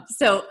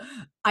 So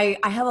I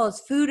have all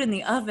this food in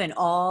the oven,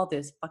 all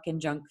this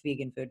fucking junk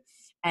vegan food.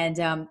 And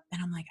I'm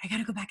like, I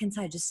gotta go back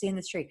inside, just stay in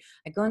this tree.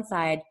 I go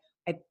inside,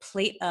 I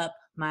plate up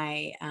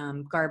my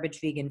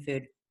garbage vegan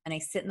food, and I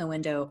sit in the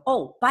window.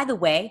 Oh, by the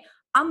way,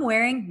 I'm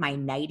wearing my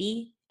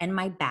nightie and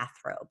my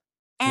bathrobe.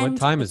 What And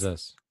time is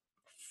it's this?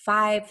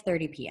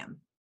 5:30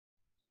 p.m.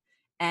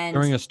 And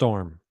During a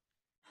storm.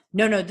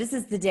 no, this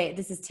is the day.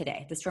 This is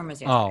today. The storm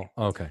was Oh, yesterday.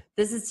 okay.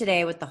 This is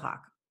today with the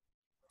hawk.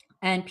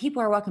 And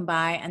people are walking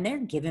by and they're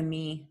giving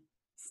me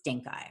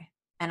stink eye.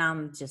 And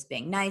I'm just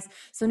being nice.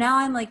 So now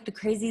I'm like the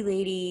crazy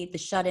lady, the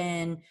shut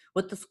in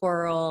with the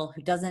squirrel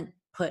who doesn't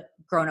put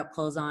grown up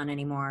clothes on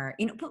anymore.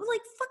 You know, but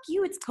like, fuck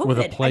you, it's With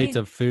a COVID. I plate mean,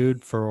 of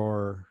food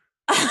for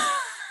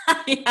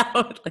yeah,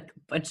 with like a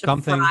bunch of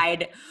something,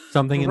 fried,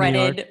 something in New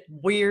York. breaded,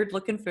 weird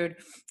looking food.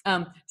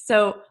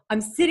 So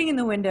I'm sitting in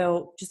the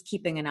window, just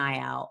keeping an eye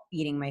out,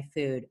 eating my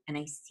food, and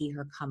I see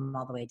her come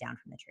all the way down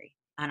from the tree.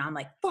 And I'm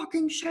like,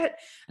 fucking shit.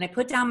 And I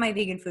put down my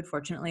vegan food.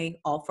 Fortunately,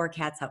 all 4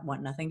 cats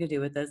want nothing to do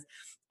with this.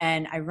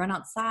 And I run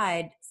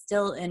outside,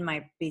 still in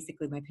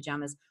basically my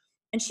pajamas.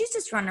 And she's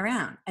just running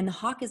around. And the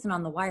hawk isn't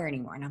on the wire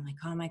anymore. And I'm like,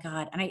 oh my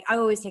God. And I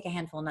always take a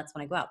handful of nuts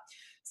when I go out.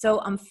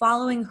 So I'm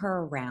following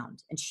her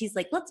around and she's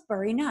like, let's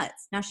bury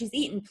nuts. Now she's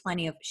eaten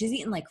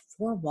like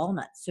 4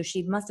 walnuts. So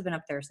she must have been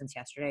up there since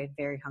yesterday,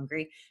 very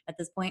hungry at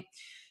this point.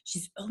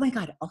 Oh my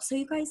God. Also,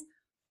 you guys,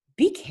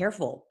 be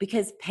careful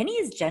because Penny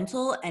is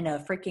gentle and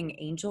a freaking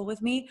angel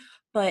with me.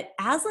 But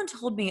Aslan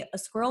told me a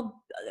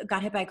squirrel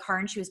got hit by a car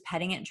and she was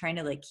petting it and trying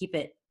to like keep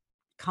it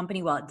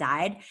company while it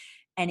died.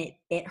 And it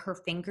bit her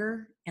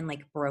finger and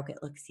like broke it.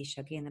 Look, see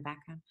Shuggy in the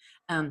background.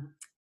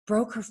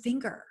 Broke her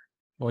finger.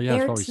 Well, yeah, it's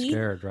Their probably teeth.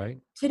 scared, right?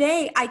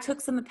 Today, I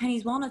took some of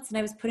Penny's walnuts and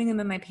I was putting them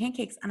in my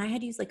pancakes and I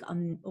had to use like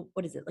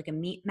what is it, like a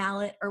meat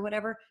mallet or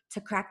whatever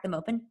to crack them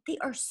open. They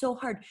are so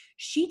hard.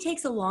 She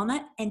takes a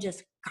walnut and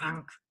just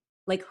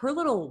like her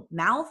little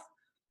mouth,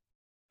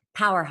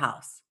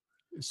 powerhouse.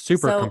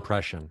 Super So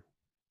compression.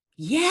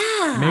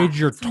 yeah.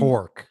 Major So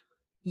torque.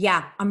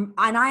 yeah, and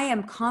I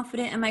am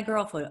confident in my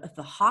girl. If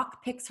the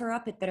hawk picks her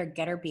up, it better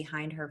get her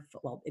behind her.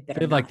 Well, it They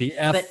better have like not. the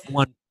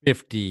But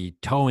F-150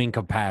 towing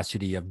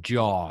capacity of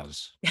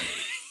Jaws.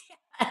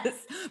 yes.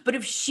 But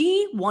if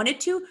she wanted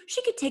to,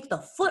 she could take the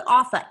foot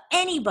off of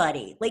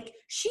anybody. Like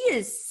she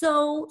is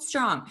so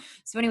strong.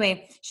 So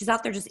anyway, she's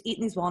out there just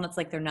eating these walnuts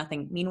like they're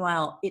nothing.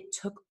 Meanwhile, it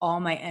took all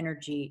my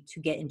energy to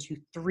get into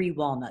 3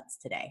 walnuts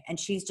today. And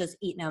she's just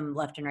eating them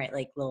left and right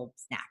like little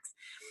snacks.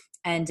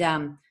 And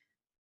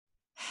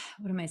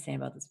what am I saying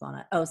about this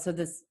walnut? Oh, so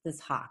this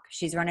hawk,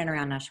 she's running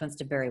around now. She wants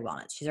to bury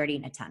walnuts. She's already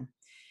eaten a ton.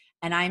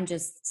 And I'm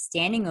just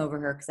standing over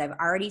her because I've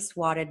already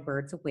swatted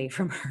birds away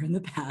from her in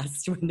the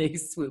past when they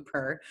swoop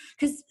her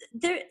because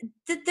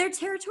they're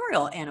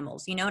territorial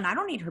animals, you know, and I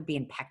don't need her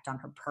being pecked on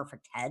her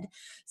perfect head.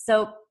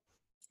 So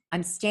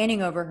I'm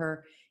standing over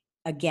her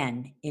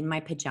again in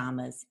my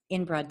pajamas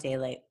in broad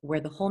daylight where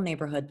the whole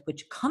neighborhood,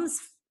 which comes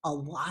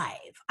alive.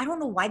 I don't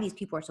know why these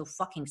people are so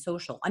fucking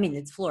social. I mean,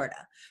 it's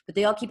Florida, but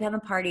they all keep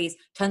having parties,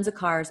 tons of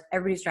cars,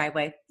 everybody's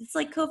driveway. It's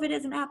like COVID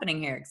isn't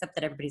happening here, except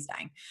that everybody's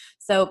dying.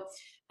 So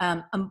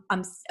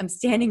I'm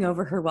standing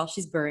over her while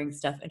she's burying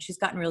stuff, and she's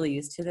gotten really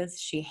used to this.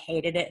 She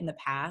hated it in the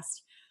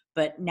past,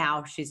 but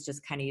now she's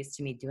just kind of used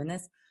to me doing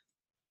this.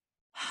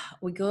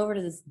 We go over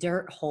to this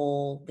dirt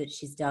hole that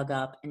she's dug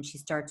up and she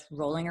starts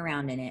rolling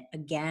around in it.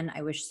 Again,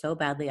 I wish so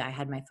badly I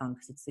had my phone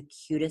because it's the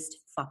cutest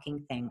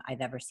fucking thing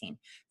I've ever seen.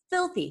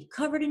 Filthy,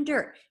 covered in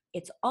dirt.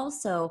 It's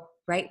also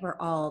right where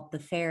all the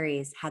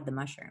fairies had the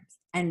mushrooms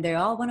and they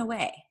all went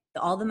away.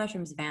 All the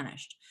mushrooms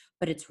vanished,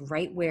 but it's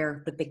right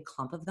where the big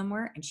clump of them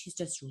were. And she's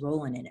just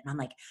rolling in it. And I'm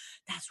like,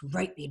 that's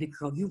right, baby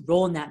girl. You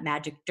roll in that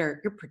magic dirt.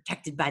 You're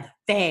protected by the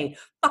fae.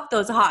 Fuck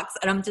those hawks.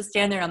 And I'm just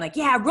standing there. I'm like,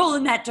 yeah, roll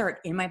in that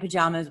dirt in my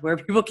pajamas where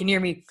people can hear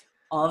me.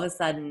 All of a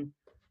sudden,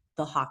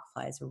 the hawk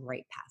flies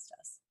right past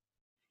us.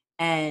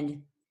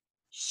 And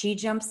she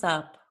jumps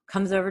up,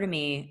 comes over to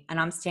me, and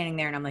I'm standing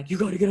there and I'm like, you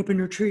got to get up in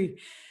your tree.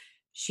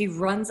 She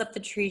runs up the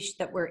tree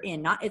that we're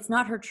in. It's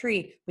not her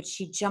tree, but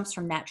she jumps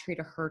from that tree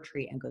to her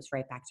tree and goes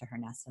right back to her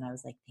nest. And I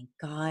was like, thank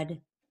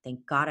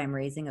God I'm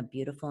raising a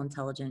beautiful,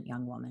 intelligent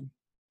young woman.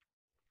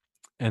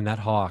 And that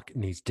hawk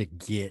needs to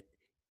get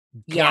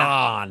Yeah.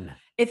 gone.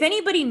 If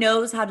anybody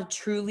knows how to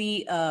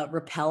truly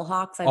repel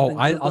hawks,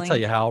 I'll tell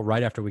you how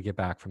right after we get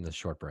back from this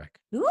short break.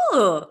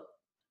 Ooh.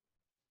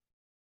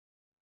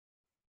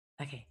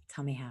 Okay,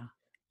 tell me how.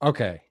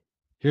 Okay.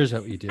 Here's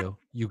what you do.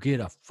 You get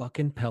a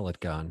fucking pellet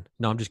gun.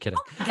 No, I'm just kidding.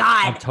 I'm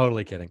God.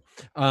 totally kidding.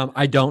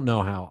 I don't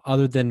know how,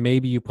 other than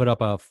maybe you put up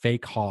a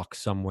fake hawk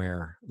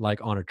somewhere, like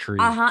on a tree.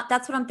 Uh-huh.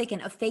 That's what I'm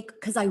thinking. A fake,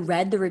 because I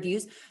read the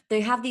reviews.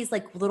 They have these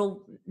like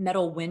little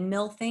metal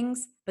windmill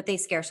things, but they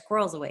scare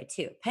squirrels away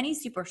too.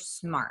 Penny's super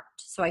smart.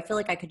 So I feel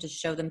like I could just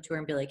show them to her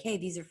and be like, hey,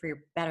 these are for your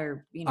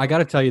better, I got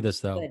to tell you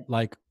this though. good.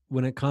 Like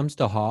when it comes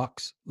to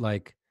hawks,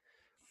 like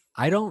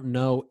I don't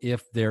know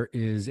if there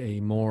is a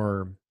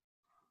more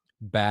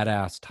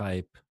badass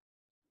type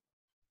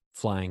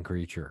flying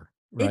creature,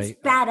 It's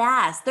right?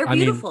 badass. They're I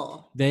mean,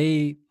 beautiful.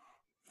 they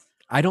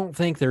I don't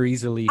think they're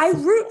easily I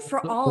root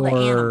for all the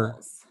or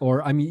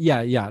animals. I mean,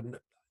 yeah,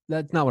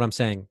 that's not what I'm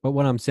saying. But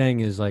what I'm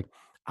saying is like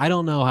I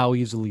don't know how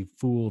easily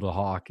fooled a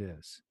hawk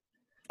is.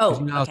 Because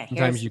you Oh, know how okay.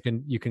 sometimes you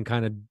can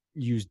kind of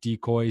use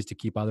decoys to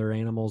keep other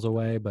animals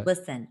away, but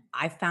Listen,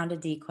 I found a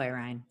decoy,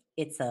 Ryan.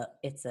 It's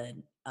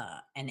an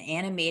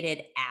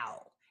animated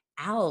owl.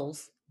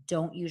 Owls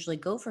don't usually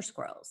go for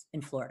squirrels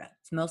in Florida.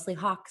 It's mostly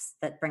hawks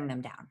that bring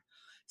them down.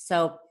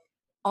 So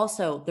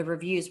also the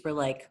reviews were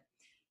like,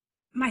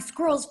 my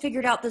squirrels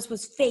figured out this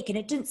was fake and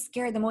it didn't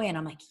scare them away. And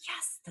I'm like,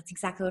 yes, that's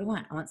exactly what I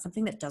want. I want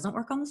something that doesn't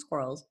work on the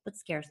squirrels, but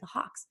scares the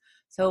hawks.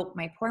 So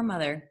my poor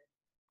mother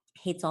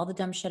hates all the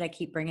dumb shit I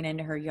keep bringing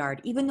into her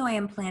yard, even though I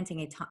am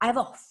planting a ton. I have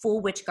a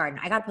full witch garden.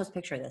 I got to post a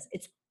picture of this.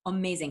 It's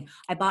amazing.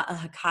 I bought a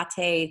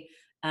Hecate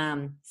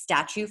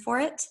statue for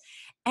it.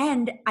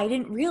 And I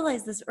didn't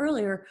realize this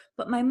earlier,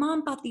 but my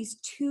mom bought these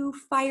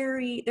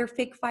they're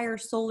fake fire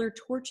solar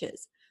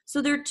torches.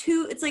 So they're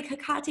it's like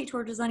Hecate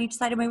torches on each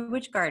side of my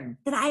witch garden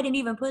that I didn't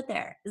even put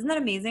there. Isn't that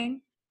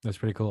amazing? that's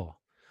pretty cool.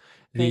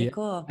 Pretty The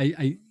cool.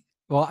 I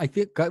well, I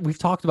think we've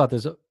talked about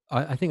this.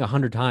 I think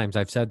 100 times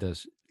I've said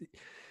this.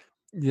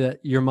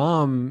 Your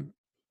mom,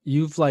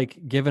 you've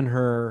like given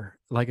her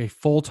like a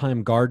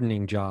full-time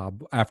gardening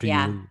job after you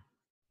Yeah. leave.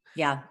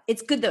 Yeah,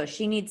 it's good though.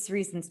 She needs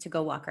reasons to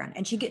go walk around.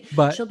 And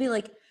But she'll be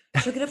like,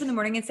 she'll get up in the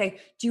morning and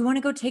say, "Do you want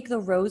to go take the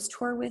rose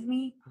tour with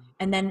me?"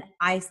 And then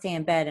I stay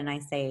in bed and I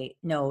say,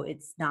 "No,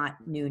 it's not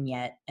noon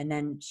yet." And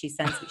then she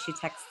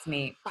texts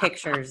me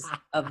pictures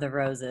of the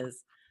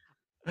roses.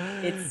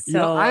 It's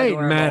so I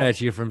ain't mad adorable.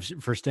 at you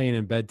for staying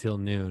in bed till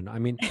noon. I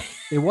mean,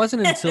 it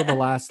wasn't until the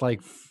last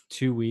like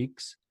 2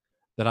 weeks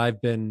that I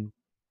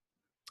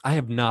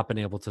have not been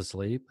able to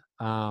sleep.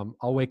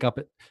 I'll wake up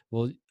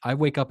I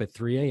wake up at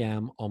 3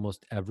 a.m.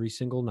 almost every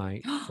single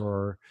night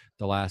for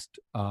the last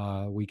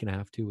week and a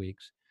half, 2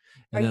 weeks.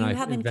 Are And then you I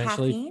having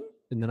eventually, caffeine?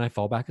 and then I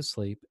fall back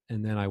asleep.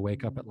 And then I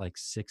wake up at like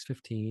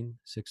 6:15,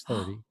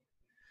 6:30.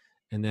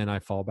 And then I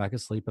fall back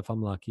asleep if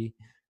I'm lucky.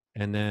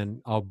 And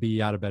then I'll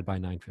be out of bed by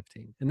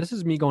 9:15. And this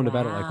is me going to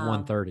bed at like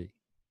Wow. 1:30.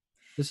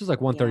 This is like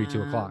 1:30, 2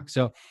 Yeah. o'clock.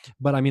 So,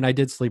 but I mean, I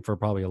did sleep for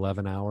probably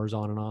 11 hours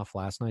on and off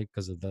last night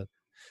because of the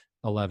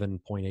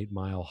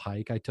 11.8-mile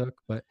hike I took.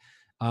 But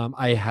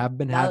I have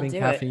been That'll having do it.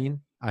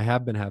 caffeine. I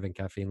have been having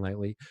caffeine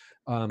lately.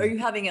 Are Um, you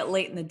having it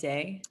late in the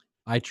day?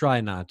 I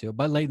try not to,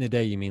 but late in the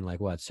day, you mean like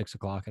what, 6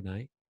 o'clock at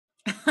night?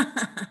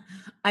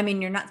 I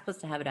mean, you're not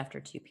supposed to have it after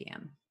 2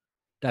 p.m.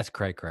 That's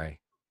cray cray.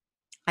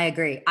 I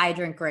agree. I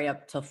drink right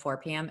up till 4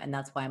 p.m. and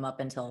that's why I'm up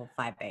until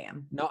 5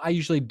 a.m. No, I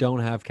usually don't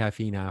have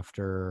caffeine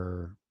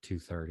after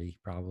 2:30,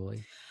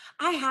 probably.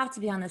 I have to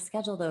be on the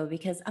schedule though,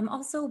 because I'm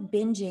also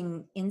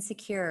binging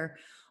Insecure.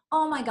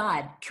 Oh my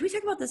God. Can we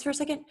talk about this for a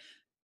second?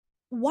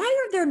 Why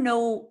are there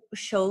no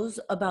shows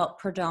about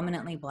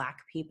predominantly Black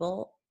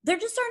people? There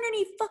just aren't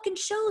any fucking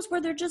shows where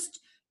they're just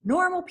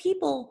normal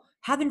people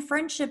having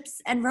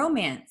friendships and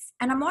romance.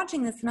 And I'm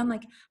watching this and I'm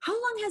like, how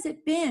long has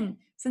it been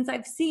since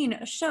I've seen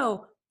a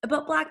show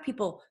about Black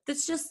people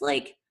that's just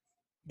like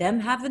them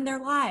having their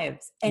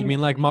lives? You And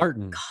mean like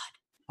Martin God,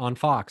 on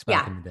Fox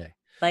back yeah, in the day?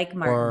 like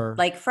Martin, Or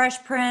like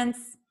Fresh Prince,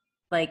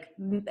 like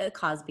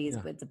Cosby's.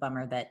 yeah. It's a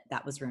bummer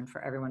that was ruined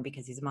for everyone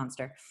because he's a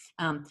monster.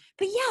 But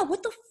yeah,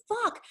 what the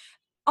fuck?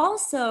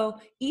 Also,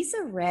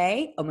 Issa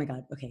Rae. Oh my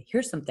God. Okay,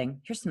 here's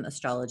something. Here's some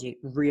astrology,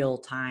 real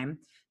time,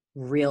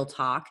 real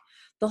talk.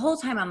 The whole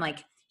time I'm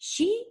like,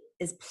 she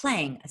is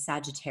playing a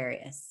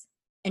Sagittarius,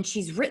 and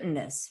she's written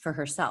this for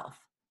herself.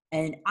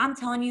 And I'm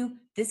telling you,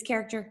 this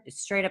character is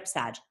straight up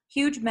Sag.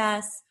 Huge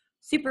mess,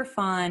 super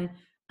fun.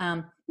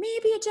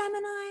 Maybe a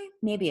Gemini,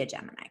 maybe a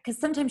Gemini, because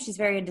sometimes she's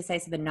very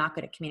indecisive and not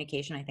good at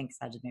communication. I think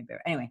Sag is maybe.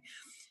 Anyway,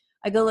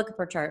 I go look up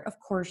her chart. Of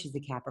course, she's a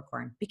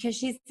Capricorn because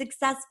she's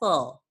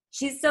successful.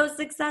 She's so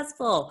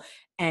successful.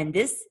 And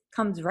this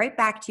comes right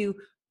back to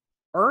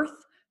Earth.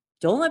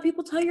 Don't let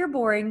people tell you you're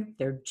boring.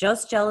 They're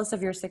just jealous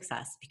of your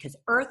success because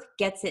Earth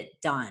gets it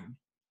done.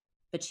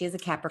 But she is a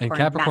And Capricorn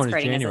Capricorn is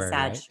masquerading as a January,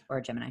 Sag right? or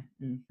a Gemini.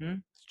 It's Yeah,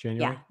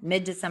 January.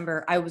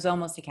 mid-December. I was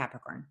almost a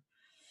Capricorn.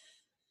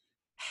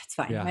 It's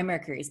fine. Yeah. My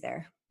Mercury's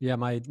there. Yeah,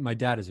 my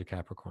dad is a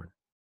Capricorn.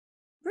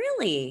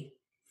 Really?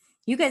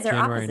 You guys are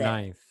January opposite.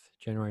 9th.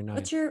 January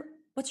 9th.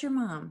 What's your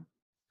mom?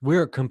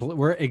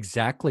 We're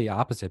exactly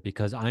opposite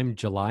because I'm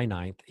July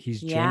 9th.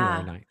 He's January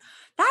Yeah. 9th.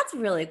 That's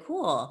really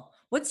cool.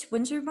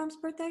 When's your mom's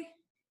birthday?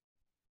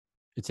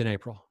 It's in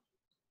April.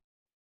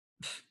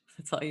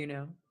 That's all you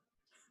know.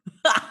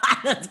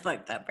 That's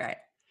fucked up, right?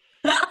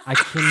 I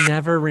can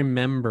never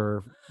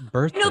remember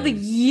I know the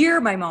birthdays.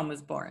 year my mom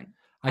was born.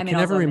 I can mean,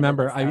 never also I'm into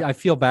remember. this stuff. I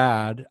feel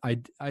bad.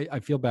 I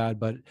feel bad,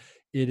 but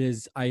it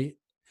is I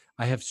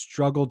have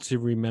struggled to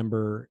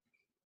remember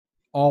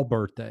all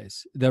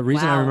birthdays. The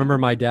reason I remember Wow.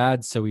 my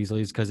dad's so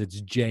easily is because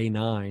it's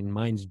J9.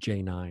 Mine's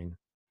J9.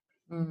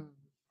 Mm.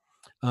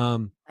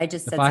 Um, I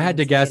just if said I had something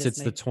to silly guess, to it's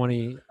the somebody.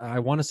 20. I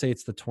want to say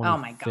it's the Oh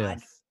my God.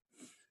 25th.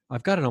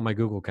 I've got it on my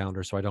Google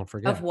Calendar so I don't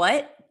forget. Of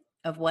what?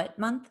 Of what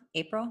month?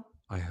 April?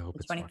 I hope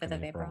The it's 25th fucking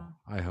of April. April?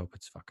 I hope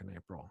it's fucking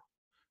April.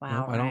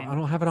 Wow, Nope, I Ryan.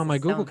 don't have it This on my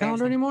is so Google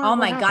Calendar embarrassing. anymore. Oh What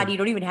my God, happened? you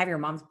don't even have your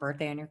mom's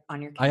birthday on your I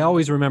calendar.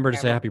 always remember to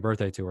say Terrible. happy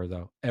birthday to her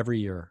though, every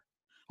year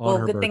on Well,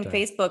 her good thing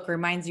birthday. Facebook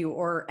reminds you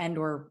or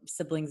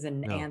siblings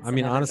and No, aunts I and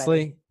mean everybody.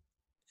 honestly,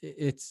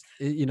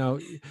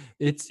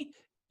 it's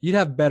you'd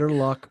have better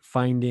luck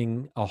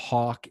finding a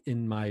hawk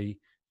in my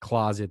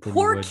closet than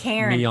you Poor would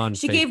Karen. me on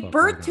She gave Facebook right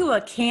birth now. to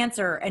a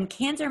cancer, and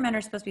cancer men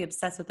are supposed to be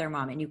obsessed with their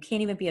mom, and you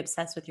can't even be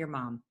obsessed with your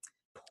mom.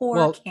 Poor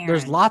Well,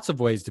 there's Karen. lots of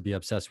ways to be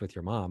obsessed with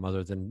your mom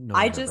other than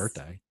I knowing her just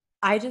birthday.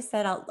 I just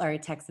said out or I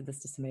texted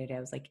this to somebody today. I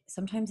was like,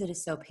 sometimes it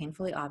is so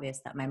painfully obvious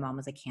that my mom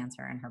was a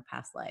cancer in her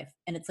past life.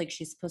 And it's like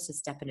she's supposed to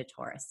step into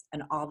Taurus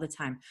and all the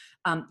time.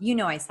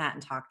 I sat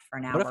and talked for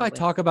an What if hour I with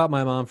talk about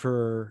my mom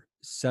for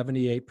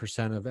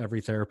 78% of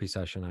every therapy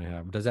session I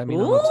have? Does that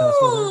mean I'm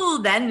obsessed with her?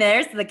 Ooh, then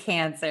there's the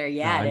cancer. No,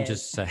 Yeah, I'm it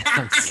just saying.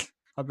 is.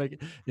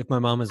 If my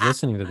mom is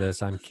listening to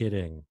this, I'm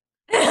kidding.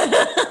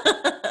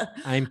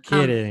 I'm um,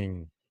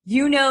 kidding.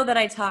 you know that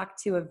I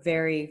talked to a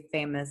very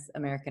famous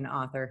American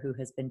author who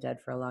has been dead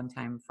for a long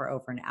time for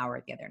over an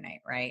hour the other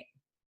night, right?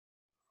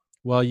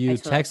 Well, I you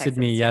totally texted texted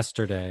me this to you.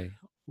 yesterday,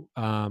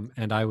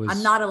 and I I'm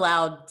was not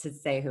allowed to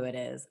say who it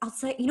is. I'll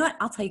say, you know what?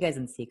 I'll tell you guys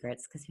in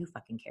secrets because who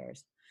fucking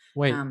cares?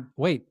 wait, Um,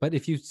 wait. But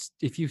if you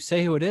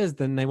say who it is,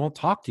 then they won't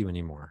talk to you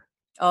anymore.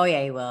 oh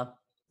yeah, he will.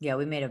 Yeah,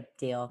 we made a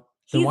deal.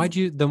 Then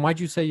why'd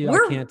you say I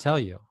We're can't tell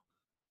you?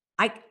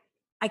 I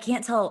I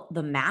can't tell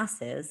the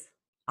masses.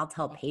 I'll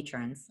tell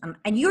patrons.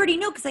 And you already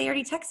know because I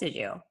already texted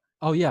you.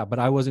 Oh yeah, but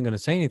I wasn't going to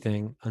say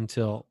anything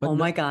until. But Oh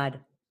no, my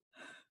God.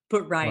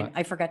 But Ryan, what?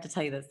 I forgot to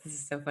tell you this. This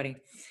is so funny.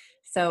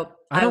 So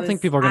I I don't think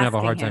was people are going to have a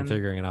asking hard time him,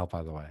 figuring it out.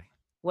 By the way,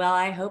 well,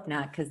 I hope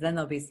not, because then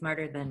they'll be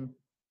smarter than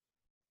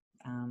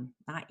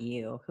not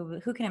you.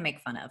 Who can I make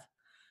fun of?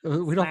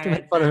 we don't have to Smarter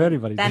make fun of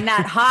anybody. than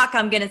that hawk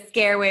I'm gonna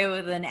scare away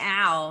with an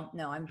owl.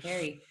 No, I'm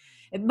very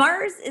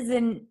Mars is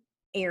in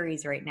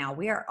Aries right now.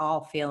 We are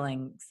all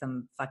feeling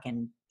some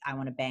fucking I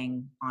want to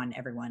bang on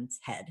everyone's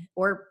head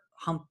or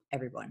hump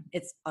everyone.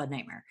 It's a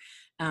nightmare.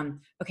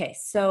 Okay,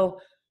 so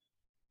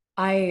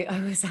I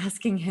was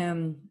asking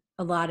him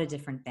a lot of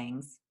different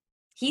things.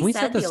 He Can we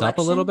set said the this up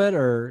a little election bit,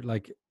 or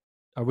like,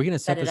 are we going to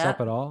set set it this up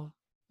up. at all?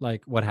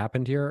 Like, what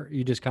happened here?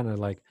 You just kind of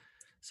like,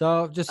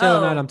 so just the other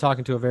night, I'm Oh,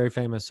 talking to a very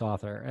famous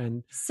author,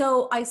 and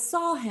so I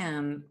saw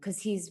him because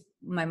he's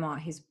my mom.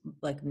 He's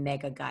like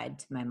mega guide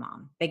to my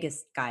mom,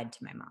 biggest guide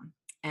to my mom,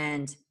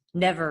 and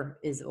never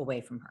is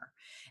away from her.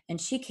 And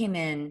she came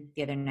in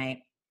the other night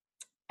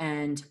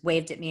and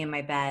waved at me in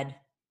my bed,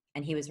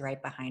 and he was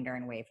right behind her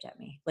and waved at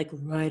me, like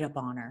right up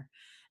on her.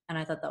 And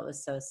I thought that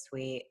was so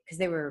sweet because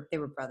they were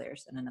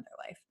brothers in another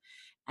life.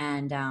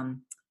 And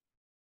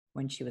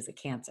when she was a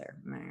cancer.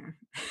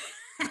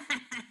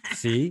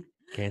 see,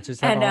 cancers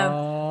have and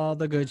all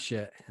the good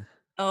shit.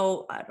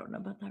 oh, I don't know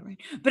about that, right?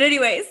 But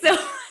anyway, so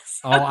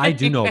Oh, I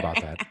do know about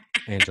anyway. that,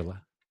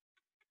 Angela.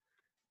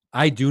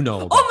 I do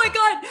know about Oh my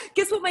that. God.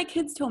 Guess what my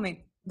kids told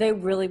me? They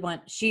really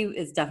want, she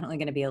is definitely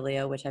going to be a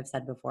Leo, which I've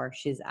said before.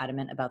 She's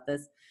adamant about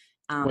this.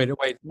 Wait. So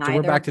we're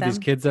Neither back of to these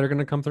them. kids that are going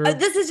to come through.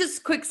 This is just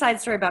a quick side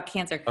story about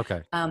cancer.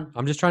 Okay. Um,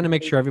 I'm just trying to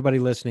make they, sure everybody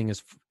listening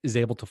is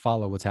able to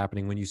follow what's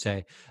happening when you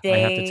say, I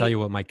have to tell you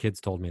what my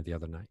kids told me the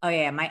other night. oh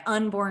yeah, my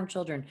unborn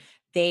children,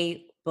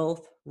 they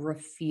both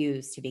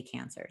refuse to be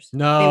cancers. They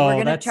were No,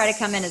 going to that's try to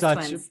come in as such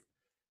twins.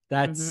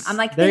 I'm that's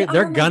like, they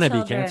they're are my gonna be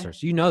children.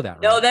 cancers. You know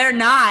that, No, right? they're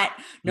not.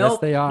 Yes,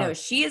 Nope. they No, are.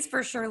 she is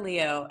for sure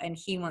Leo, and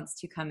he wants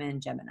to come in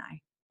Gemini.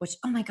 Which,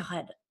 oh my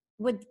God,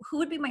 who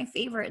would be my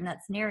favorite in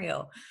that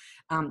scenario?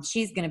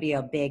 She's going to be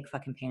a big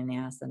fucking pain in the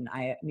ass, and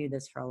I knew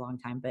this for a long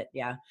time. But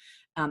yeah.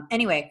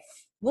 Anyway,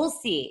 we'll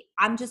see.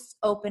 I'm just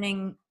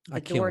opening I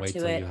the can't door wait to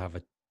till you it. have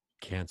a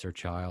cancer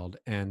child,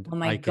 and Oh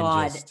my I can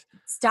God, just.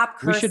 stop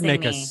We should cursing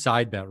make a me.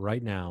 side bet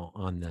right now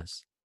on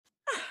this.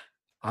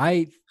 I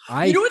You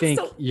I know what's think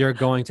so? you're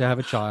going to have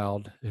a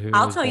child who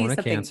I'll is tell you born of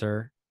something.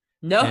 cancer,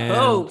 No,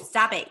 and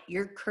stop it.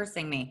 You're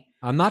cursing me.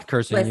 I'm not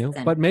cursing you,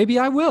 Listen, but maybe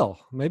I will.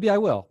 Maybe I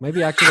will.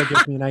 Maybe actually that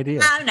gives me an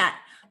idea. I'm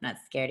not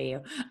scared of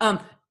you.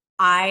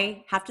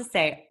 I have to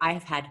say, I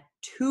have had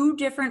two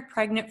different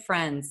pregnant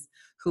friends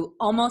who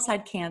almost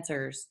had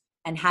cancers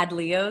and had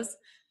Leos.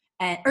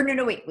 And or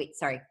no, wait,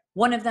 sorry.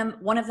 One of them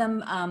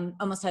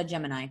almost had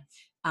Gemini.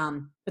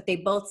 But they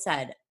both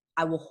said,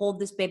 I will hold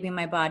this baby in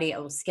my body. I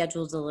will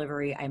schedule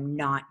delivery. I'm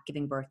not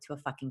giving birth to a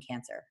fucking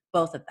cancer.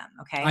 Both of them.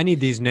 I Okay. need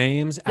these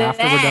names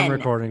after we're done Then,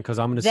 recording because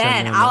I'm going to send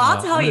then them. I'll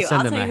I'm tell going to you. send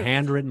I'll them tell a you.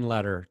 handwritten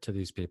letter to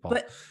these people.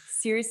 But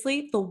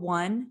seriously, the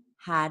one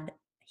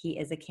he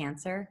is a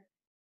cancer.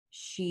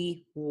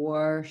 She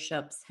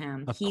worships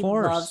him. Of He loves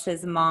course.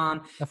 his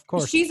mom. Of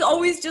course. She's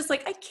always just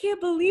like, I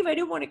can't believe I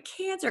didn't want a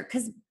cancer,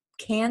 because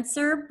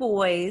cancer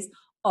boys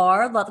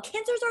are love.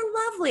 Cancers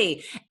are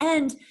lovely.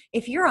 And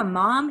if you're a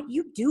mom,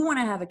 you do want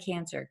to have a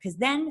cancer, because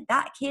then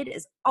that kid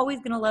is always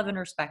going to love and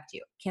respect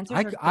you. Cancers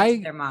are good to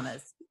I their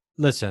mamas.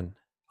 listen.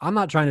 I'm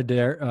not trying to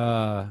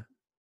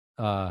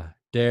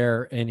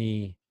dare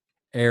any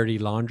air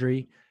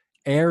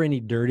any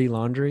dirty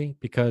laundry,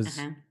 because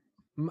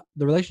Uh-huh.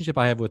 the relationship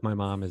I have with my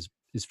mom is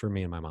for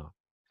me and my mom.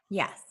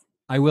 Yes.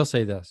 I will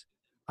say this: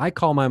 I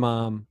call my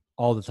mom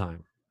all the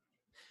time.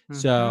 Mm-hmm.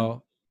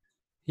 So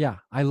yeah,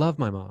 I love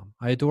my mom.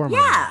 I adore my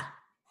Yeah. mom.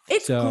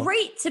 It's So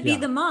great to be yeah,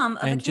 the mom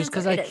of a and just cancer.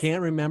 because I It is.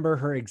 can't remember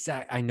her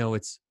exact, I know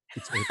it's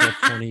April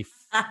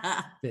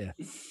 25th.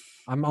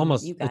 I'm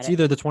almost. You got It's it.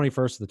 either the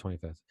 21st or the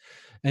 25th. You've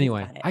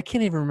Anyway, got it. I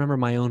can't even remember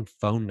my own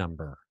phone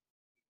number.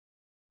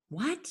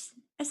 What?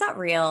 Is that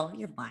real?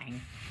 You're lying.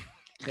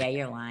 Yeah,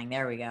 you're lying.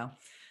 There we go.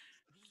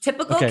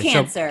 Typical Okay, so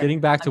cancer. getting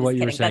back I'm to what just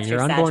you were kidding. saying, That's your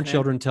your Sag unborn moon.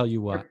 children tell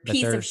you what? Your That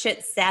piece of they're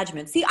shit Sag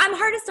moon. See, I'm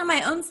hardest on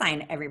my own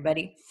sign,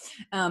 everybody.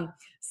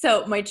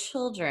 So my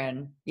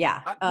children,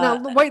 yeah. now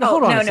wait, Oh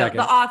hold on a no, second.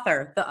 the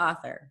author.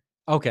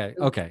 Okay,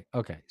 Oof.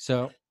 okay.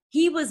 So,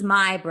 He was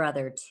my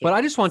brother but too.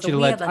 I just want So you to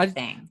we have a I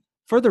thing.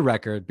 for the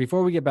record,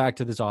 before we get back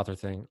to this author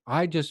thing,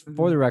 I just,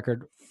 for Mhm. the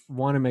record,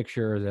 want to make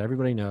sure that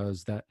everybody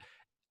knows that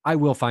I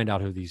will find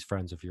out who these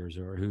friends of yours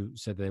are who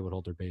said they would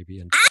hold their baby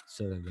and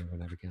so that they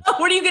wouldn't have a cancer.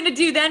 What are you gonna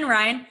do then,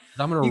 Ryan?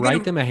 I'm going to You're write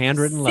gonna them a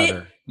handwritten sit. letter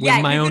with Yeah,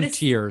 my you're own gonna.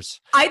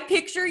 tears, I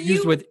picture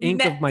used you with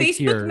ink of my Facebook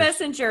tears.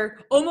 Messenger,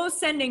 almost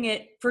sending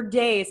it for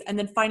days, and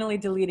then finally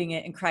deleting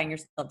it and crying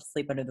yourself to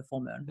sleep under the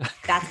full moon.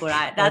 That's what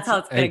I. That's how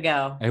it's gonna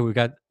go. Hey, we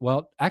got.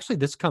 Well, actually,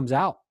 this comes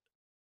out.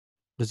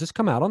 Does this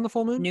come out on the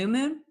full moon? New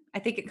moon? I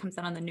think it comes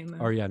out on the new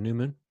moon. Or yeah, new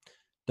moon.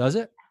 Does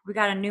it? We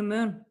got a new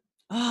moon.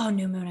 Oh,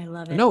 new moon! I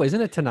love it. No,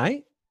 isn't it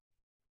tonight?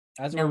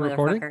 As No, we're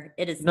recording? motherfucker.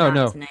 It is No, not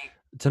no.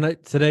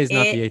 tonight. Today's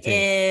not the It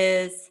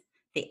 18th. is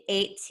the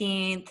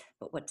 18th.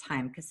 But what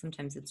time? Because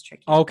sometimes it's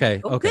tricky.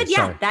 Okay. Oh, Okay. good. Yeah,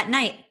 Sorry. that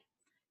night.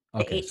 The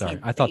Okay. 18th. Sorry.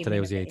 I The thought today evening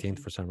was of the the 18th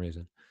 18th. for some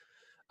reason.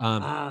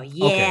 Oh,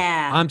 Okay.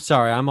 yeah. I'm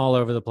sorry. I'm all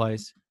over the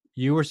place.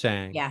 You were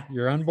saying Yeah.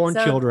 your unborn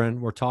So children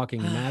were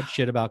talking mad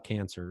shit about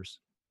cancers.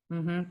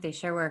 they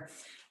sure were.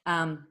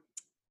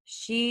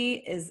 She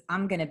is,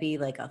 I'm going to be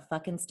like a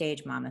fucking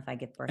stage mom if I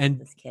give birth to And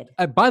this kid.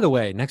 by the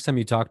way, next time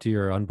you talk to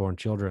your unborn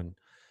children,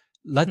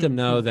 let them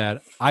know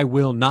that I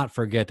will not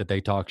forget that they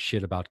talk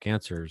shit about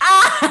cancers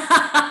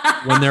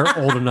when they're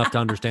old enough to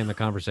understand the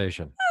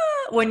conversation.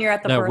 When you're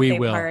at the That birthday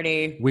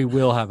party. we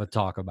will have a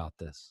talk about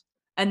this.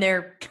 And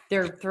they're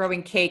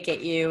throwing cake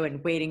at you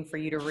and waiting for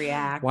you to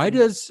react. Why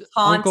does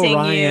Uncle taunting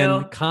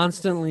Ryan you.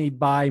 constantly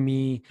buy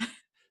me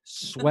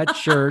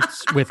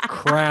sweatshirts with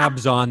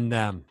crabs on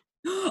them?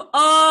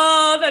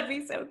 Oh, that'd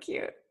be so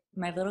cute.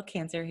 My little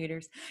cancer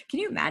haters. Can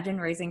you imagine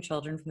raising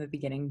children from the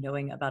beginning,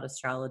 knowing about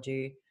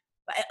astrology?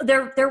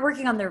 They're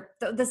working on their.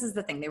 This is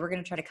the thing. They were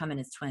going to try to come in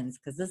as twins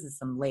because this is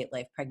some late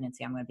life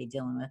pregnancy I'm going to be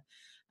dealing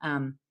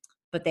with.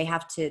 But they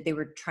have to. They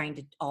were trying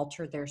to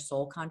alter their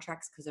soul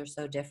contracts because they're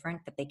so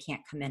different that they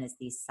can't come in as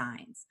these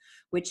signs.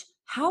 Which,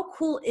 how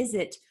cool is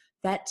it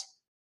that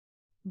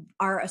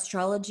our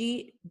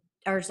astrology,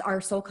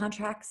 our soul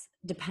contracts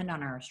depend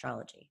on our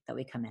astrology that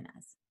we come in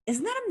as?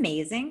 Isn't that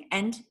amazing?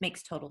 And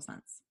makes total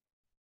sense.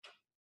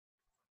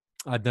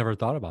 I'd never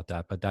thought about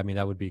that, but I mean,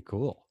 that would be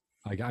cool.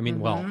 I mean,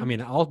 well, I Mhm.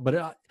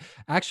 mean,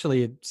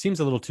 actually, it seems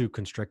a little too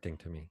constricting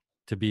to me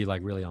to be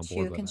like really on board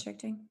Too with it.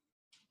 constricting?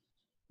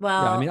 Yeah,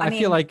 I Well, mean, I I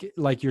feel mean,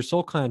 like your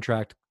soul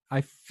contract.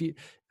 I feel,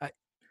 I,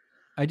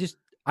 I just,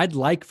 I'd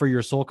like for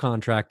your soul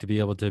contract to be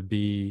able to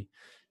be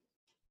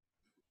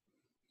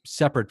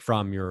separate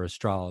from your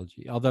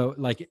astrology. Although,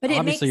 like, but it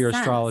obviously, makes your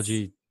sense.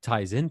 astrology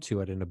ties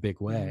into it in a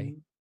big way.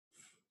 Mhm.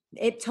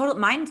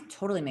 Mine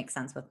totally makes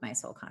sense with my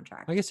soul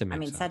contract. I guess it I makes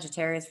mean, sense.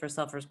 Sagittarius for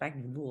self-respect.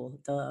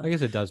 Duh. I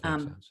guess it does make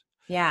Um, sense.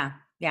 yeah,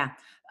 yeah.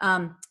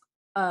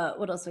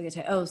 What else do I get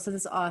to? Oh, so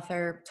this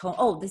author told.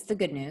 Oh, this is the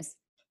good news.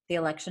 The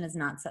election is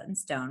not set in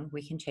stone.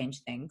 We can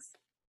change things.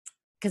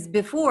 Because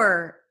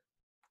before,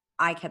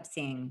 I kept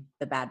seeing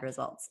the bad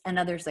results, and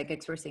other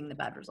psychics were seeing the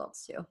bad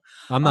results too.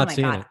 I'm Oh not my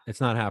seeing God. it.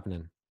 It's not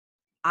happening.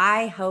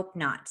 I hope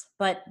not,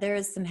 but there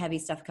is some heavy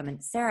stuff coming.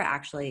 Sarah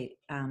actually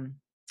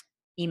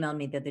emailed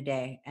me the other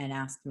day and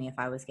asked me if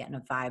I was getting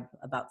a vibe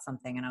about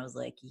something, and I was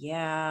like,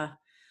 yeah.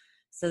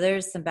 So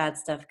there's some bad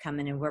stuff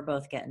coming, and we're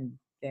both getting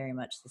very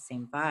much the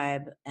same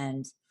vibe,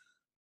 and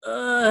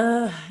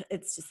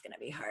it's just gonna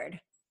be hard.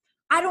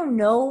 I don't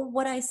know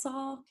what I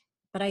saw,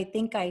 but I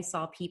think I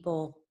saw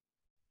people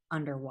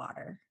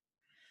underwater,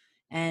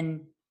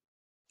 and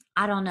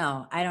I don't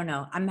know.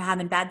 I'm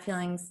having bad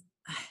feelings.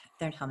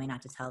 They're telling me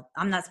not to tell.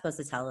 I'm not supposed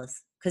to tell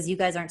this because you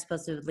guys aren't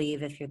supposed to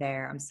leave if you're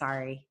there. I'm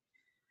sorry.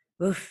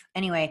 Oof.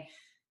 Anyway,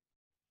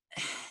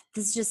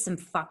 this is just some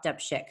fucked up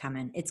shit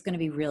coming. It's going to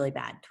be really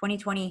bad.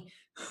 2020,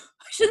 I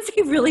shouldn't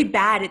say really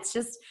bad. It's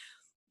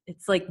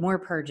like more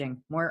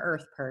purging, more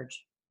earth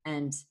purge.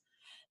 And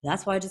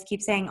that's why I just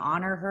keep saying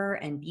honor her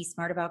and be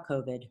smart about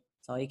COVID.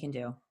 That's all you can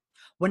do.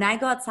 When I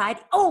go outside,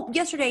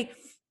 yesterday,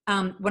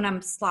 when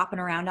I'm slopping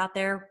around out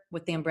there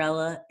with the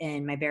umbrella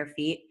and my bare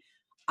feet,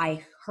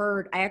 I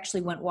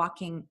actually went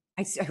walking.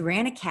 I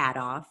ran a cat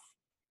off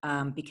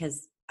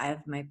because I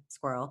have my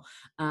squirrel.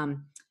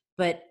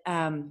 But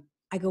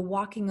I go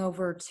walking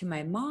over to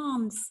my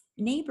mom's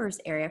neighbor's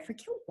area. I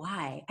forget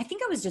why. I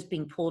think I was just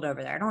being pulled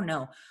over there. I don't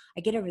know.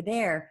 I get over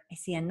there. I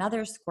see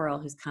another squirrel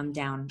who's come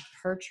down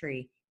her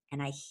tree,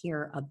 and I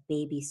hear a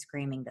baby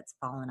screaming that's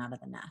fallen out of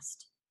the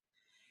nest.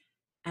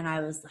 And I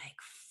was like,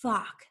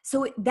 fuck.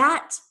 So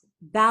that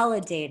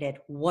validated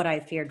what I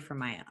feared for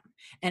my own.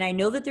 And I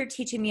know that they're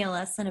teaching me a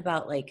lesson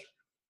about, like,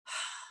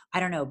 I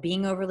don't know,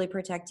 being overly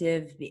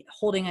protective,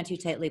 holding on too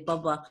tightly, blah,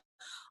 blah.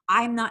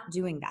 I'm not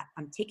doing that.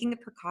 I'm taking the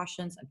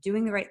precautions. I'm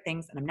doing the right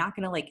things. And I'm not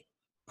going to, like,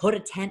 put a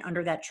tent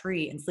under that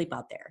tree and sleep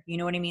out there. You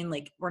know what I mean?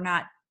 Like, we're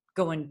not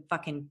going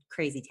fucking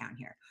crazy town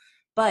here.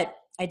 But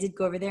I did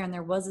go over there and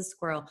there was a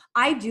squirrel.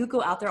 I do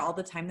go out there all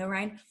the time though,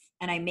 Ryan.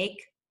 And I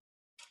make,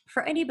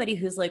 for anybody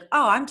who's like,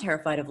 oh, I'm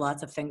terrified of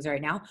lots of things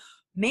right now,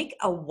 make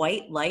a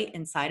white light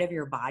inside of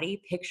your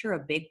body. Picture a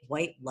big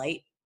white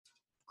light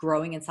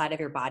growing inside of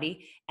your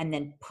body, and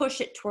then push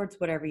it towards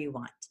whatever you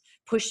want.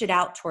 Push it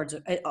out towards,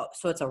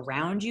 so it's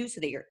around you so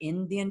that you're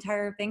in the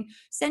entire thing.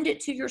 Send it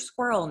to your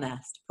squirrel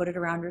nest. Put it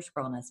around your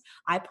squirrel nest.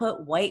 I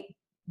put white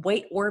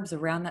orbs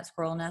around that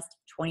squirrel nest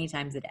 20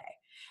 times a day.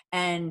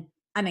 And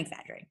I'm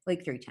exaggerating,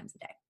 like 3 times a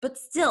day. But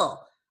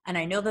still, and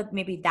I know that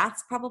maybe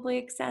that's probably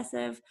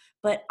excessive,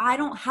 but I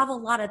don't have a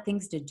lot of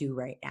things to do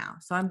right now.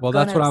 So I'm Well,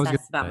 going that's to what I was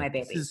obsess about gonna my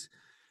say. baby.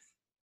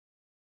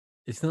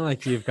 It's not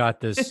like you've got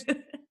this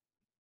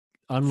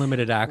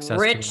unlimited access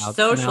to Rich an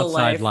social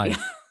outside life.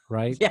 life,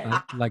 right?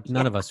 Yeah. Like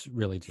none of us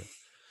really do.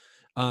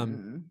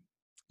 Mm.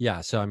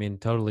 Yeah, so I mean,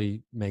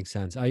 totally makes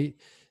sense.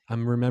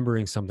 I'm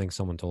remembering something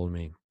someone told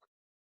me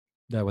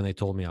that when they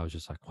told me, I was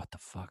just like, what the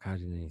fuck? How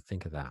didn't you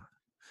think of that?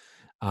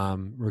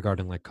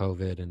 Regarding like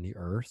COVID and the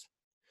earth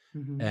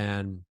Mm-hmm.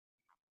 and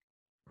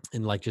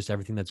like just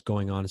everything that's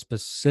going on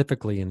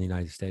specifically in the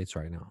United States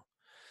right now.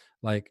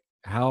 Like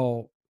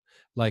how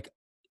like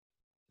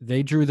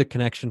they drew the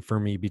connection for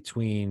me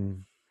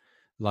between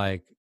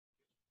like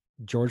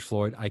George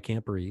Floyd, I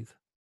can't breathe,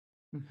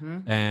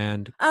 Mm-hmm.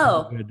 and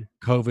Oh,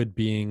 COVID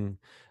being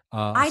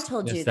a I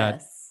told sickness you that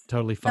this.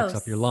 totally No, fucks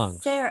up your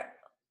lungs.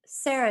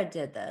 Sarah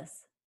did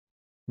this.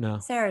 No,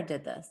 Sarah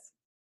did this.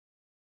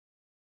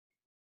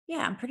 Yeah,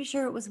 I'm pretty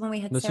sure it was when we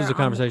had this was Sarah a on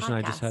the conversation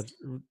I just had.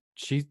 podcast.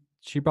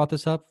 She brought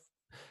this up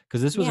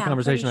because this was a Yeah, I'm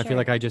pretty conversation I feel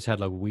like sure. I just had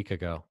like a week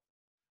ago.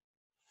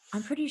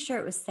 I'm pretty sure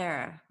it was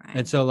Sarah, And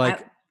Ryan. so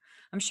like,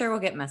 I'm sure we'll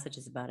get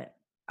messages about it.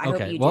 I hope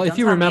okay, you do. well, if Don't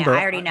you tell me. I remember,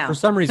 already for know.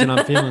 some reason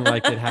I'm feeling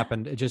like it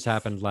happened. It just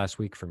happened last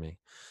week for me,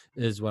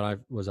 is what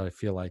I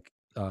feel like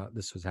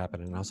this was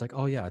happening. And I was like,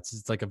 oh yeah,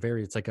 it's like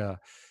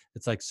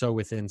it's like so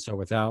within, so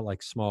without,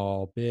 like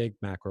small, big,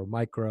 macro,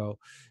 micro.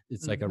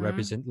 It's like a Mm-hmm.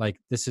 represent, like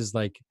this is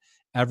like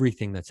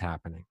everything that's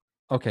happening.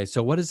 Okay,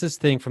 so what is this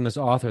thing from this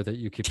author that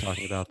you keep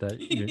talking about that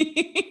you?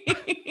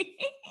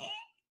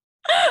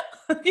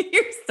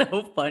 You're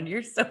so fun.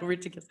 You're so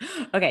ridiculous.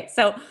 Okay,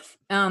 so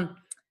um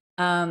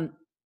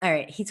all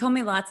right, he told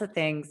me lots of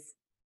things.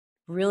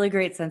 Really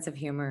great sense of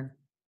humor.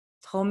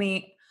 Told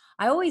me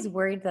I always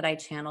worried that I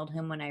channeled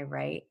him when I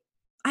write.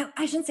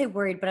 I shouldn't say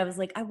worried, but I was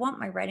like, I want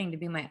my writing to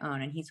be my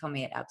own, and he told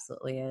me it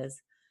absolutely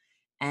is.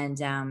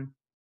 And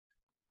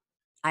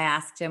I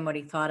asked him what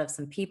he thought of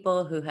some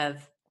people who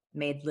have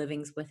made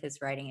livings with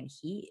his writing, and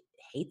he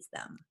hates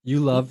them. You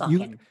He love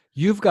fucking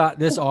you've got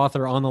this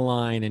author on the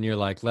line and you're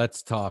like,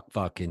 let's talk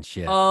fucking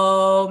shit.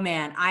 Oh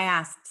man, I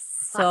asked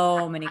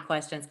so many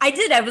questions. I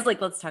did. I was like,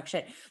 let's talk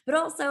shit. But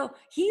also,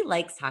 he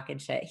likes talking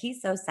shit.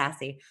 He's so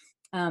sassy.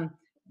 Um,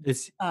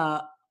 Is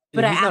uh,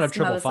 but I he's not a asked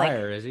him, I triple was like,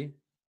 fire, is he?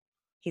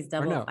 he's Or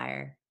double no?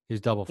 fire. He's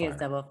double He is fire.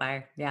 double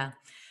fire. Yeah.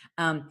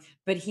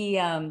 But he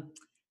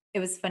it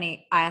was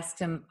funny. I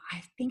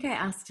think I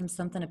asked him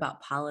something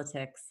about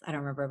politics. I don't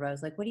remember, but I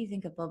was like, what do you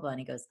think of blah blah? And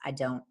he goes, I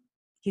don't.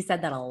 He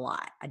said that a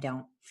lot. I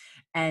don't.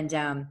 And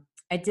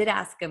I did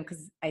ask him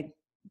because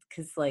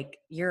like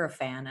you're a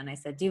fan, and I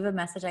said, do you have a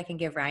message I can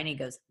give Ryan? He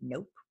goes,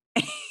 nope.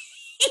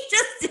 He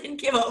just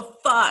didn't give a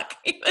fuck.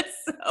 He was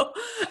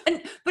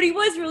but he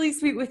was really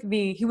sweet with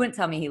me. He wouldn't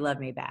tell me he loved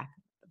me back,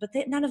 but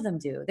none of them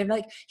do. They're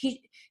like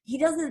he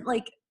doesn't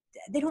like.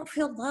 They don't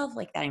feel love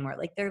like that anymore.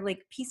 Like they're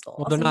like peaceful.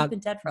 Well, Also, he's been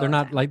dead for a they're long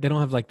not time. like, they don't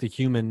have like the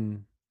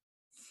human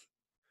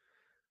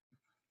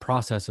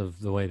process of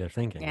the way they're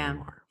thinking Yeah.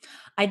 anymore.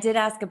 I did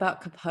ask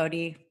about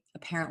Capote.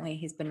 Apparently,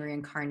 he's been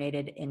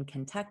reincarnated in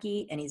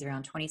Kentucky, and he's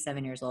around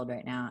 27 years old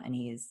right now, and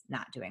he's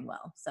not doing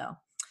well. So,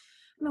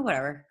 I mean,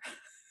 whatever.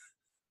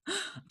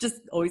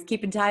 Just always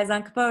keeping ties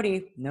on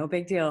Capote. No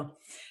big deal.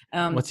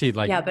 What's he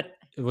like? Yeah, but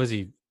Was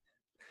he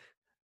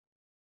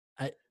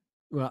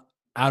well,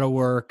 out of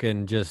work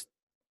and just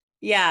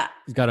yeah,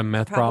 he's got a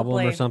meth problem or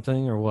probably,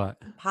 something or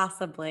what?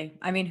 possibly.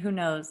 I mean, who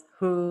knows?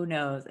 Who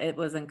knows? It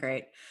wasn't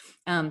great.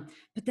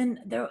 But then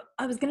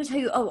I was going to tell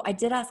you. Oh, I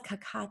did ask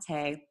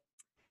Hakate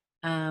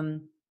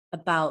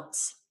about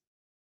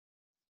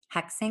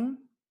hexing.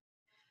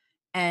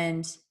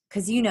 And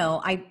because, you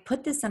know, I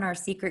put this in our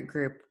secret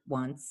group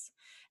once.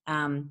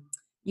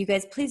 You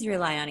guys, please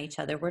rely on each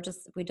other.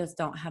 We just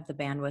don't have the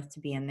bandwidth to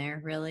be in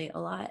there really a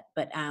lot,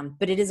 but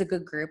it is a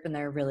good group and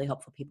there are really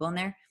helpful people in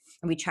there.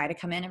 And we try to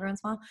come in every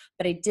once in a while,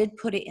 but I did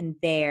put it in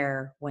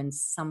there when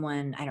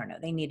someone, I don't know,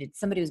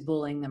 somebody was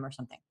bullying them or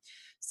something.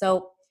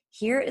 So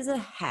here is a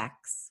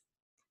hex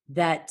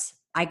that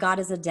I got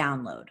as a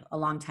download a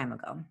long time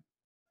ago.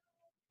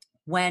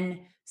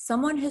 When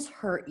someone has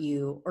hurt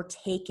you or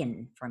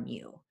taken from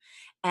you,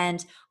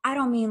 and I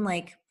don't mean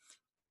like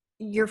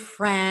your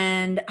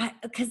friend,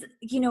 because,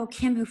 you know,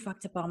 Kim, who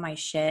fucked up all my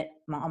shit,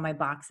 all my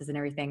boxes and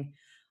everything,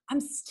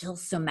 I'm still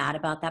so mad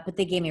about that, but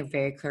they gave me a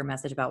very clear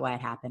message about why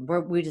it happened.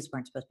 We just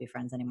weren't supposed to be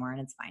friends anymore,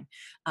 and it's fine.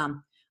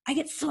 I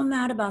get so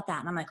mad about that,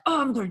 and I'm like,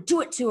 oh, I'm going to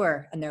do it to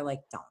her. And they're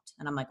like, don't.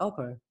 And I'm like,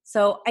 okay.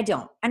 So I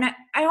don't. And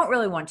I don't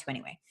really want to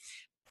anyway.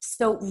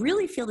 So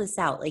really feel this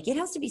out. Like, it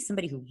has to be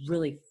somebody who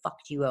really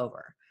fucked you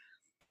over.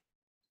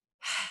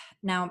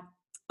 Now,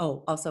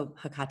 also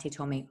Hakati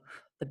told me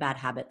the bad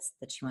habits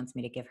that she wants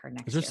me to give her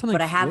next Is there year. something?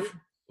 But I have,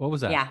 What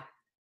was that? yeah.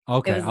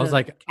 Okay, Was I was the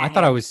like, I cat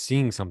thought I hair. was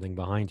seeing something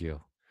behind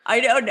you. I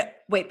don't know.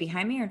 Wait,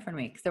 behind me or in front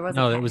of me? Because there was a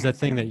No, cat it was hair in that front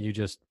thing of that me. you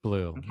just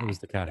blew. Okay. It was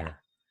the cat Yeah.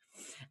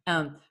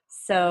 hair.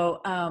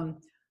 So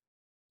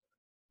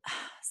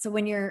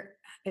when you're,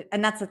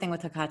 and that's the thing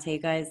with Hakate, you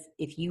guys,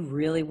 if you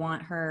really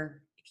want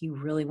her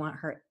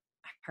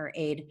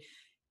aid,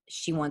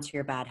 she wants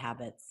your bad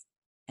habits,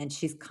 and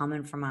she's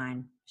coming for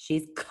mine.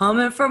 She's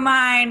coming for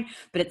mine,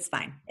 but it's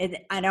fine.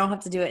 I don't have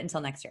to do it until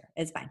next year.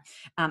 It's fine.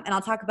 And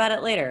I'll talk about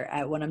it later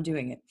when I'm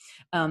doing it.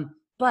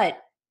 But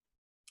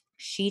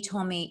she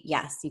told me,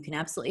 yes, you can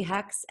absolutely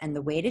hex. And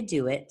the way to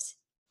do it,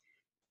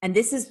 and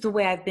this is the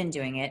way I've been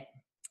doing it,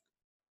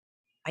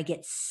 I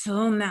get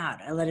so mad.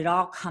 I let it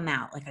all come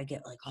out. Like, I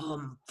get like, oh, I'm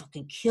gonna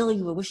fucking kill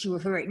you. I wish you were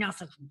here right now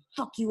so I can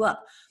fuck you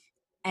up.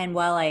 And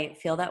while I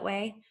feel that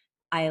way,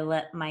 I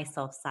let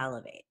myself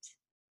salivate.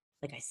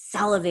 Like, I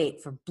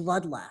salivate for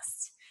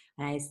bloodlust.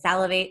 And I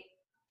salivate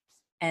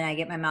and I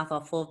get my mouth all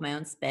full of my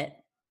own spit.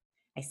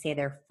 I say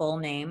their full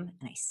name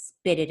and I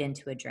spit it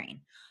into a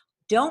drain.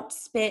 Don't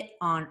spit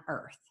on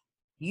earth.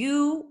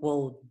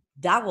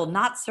 That will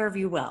not serve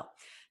you well.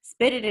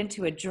 Spit it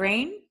into a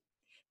drain,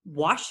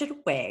 wash it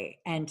away,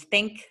 and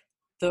thank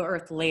the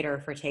earth later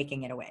for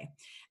taking it away.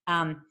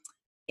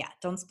 Yeah,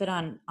 don't spit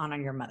on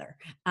your mother.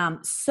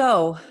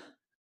 So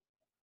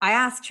I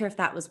asked her if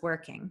that was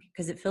working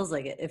because it feels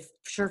like it. It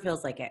sure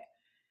feels like it.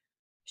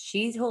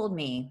 She told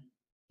me,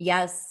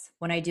 yes,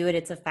 when I do it,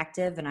 it's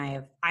effective.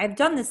 And I've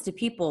done this to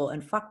people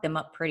and fucked them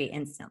up pretty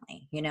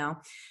instantly, you know?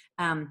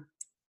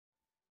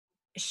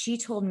 She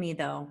told me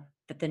though,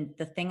 that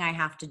the thing I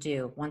have to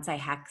do once I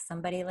hack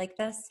somebody like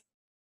this,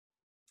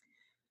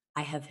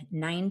 I have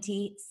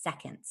 90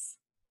 seconds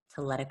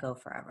to let it go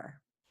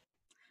forever.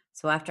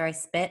 So after I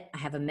spit, I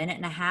have a minute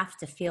and a half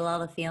to feel all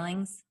the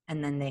feelings,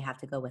 and then they have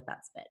to go with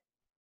that spit.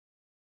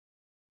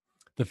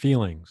 The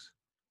feelings.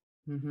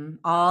 Mm-hmm.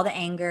 All the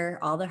anger,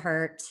 all the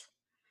hurt,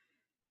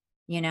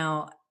 you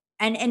know,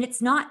 and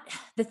it's not,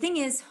 the thing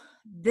is,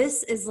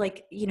 this is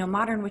like, you know,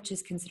 modern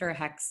witches consider a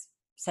hex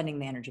sending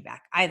the energy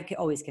back. I've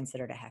always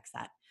considered a hex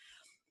that.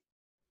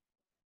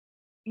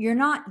 You're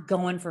not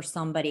going for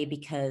somebody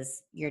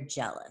because you're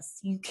jealous.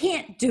 You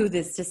can't do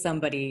this to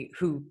somebody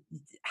who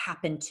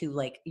happened to,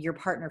 like, your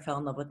partner fell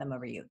in love with them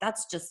over you.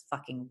 That's just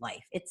fucking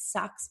life. It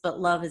sucks, but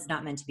love is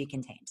not meant to be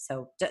contained.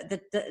 So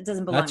that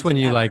doesn't belong That's to when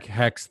you ever. like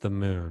hex the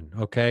moon.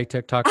 Okay,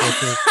 TikTok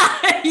witches.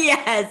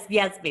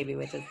 Yes, baby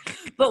witches.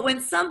 But when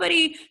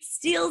somebody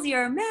steals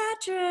your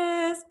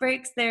mattress,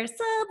 breaks their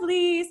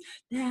sublease,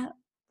 that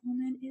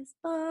woman is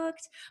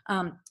fucked.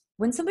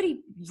 When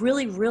somebody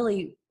really,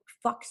 really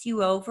fucks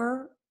you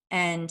over,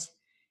 and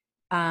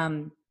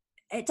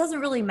it doesn't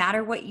really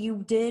matter what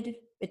you did.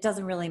 It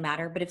doesn't really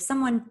matter. But if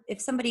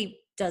somebody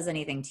does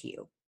anything to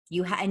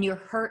you, and you're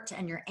hurt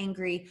and you're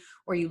angry,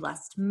 or you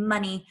lost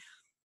money,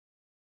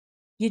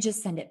 you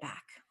just send it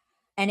back.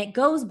 And it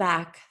goes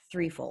back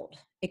threefold.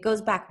 It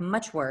goes back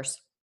much worse.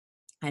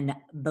 And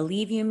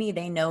believe you me,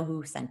 they know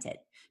who sent it.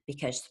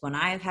 Because when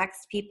I've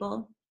hexed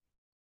people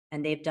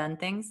and they've done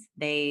things,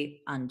 they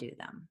undo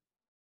them.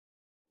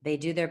 They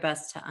do their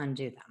best to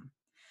undo them.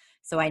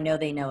 So I know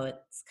they know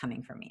it's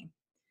coming from me.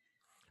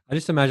 I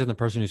just imagine the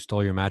person who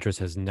stole your mattress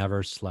has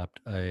never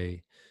slept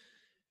a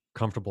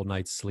comfortable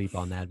night's sleep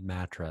on that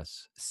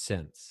mattress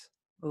since.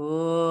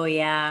 Oh,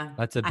 yeah.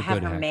 That's a I have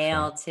good her hex,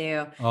 mail right?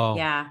 too. Oh,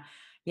 Yeah.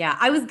 Yeah.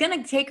 I was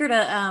going to take her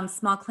to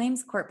small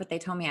claims court, but they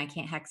told me I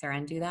can't hex her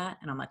and do that.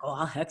 And I'm like, oh,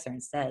 I'll hex her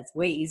instead. It's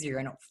way easier.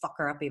 I don't fuck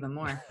her up even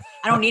more.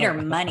 I don't need her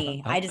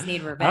money. I just need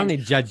I don't revenge.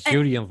 need Judge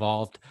Judy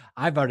involved.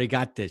 I've already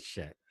got this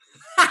shit.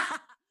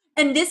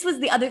 And this was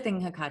the other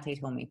thing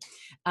Hakate told me.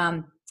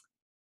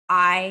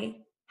 I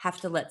have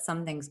to let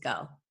some things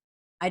go.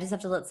 I just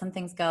have to let some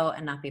things go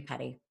and not be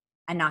petty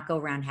and not go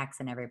around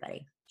hexing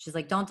everybody. She's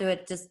like, don't do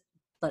it. Just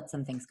let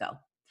some things go.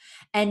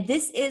 And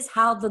this is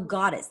how the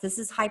goddess, this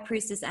is high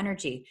priestess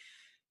energy.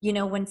 You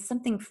know, when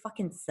something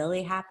fucking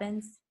silly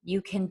happens,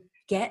 you can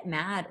get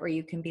mad, or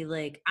you can be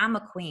like, I'm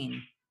a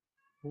queen.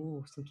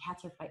 Ooh, some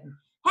cats are fighting.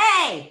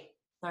 Hey!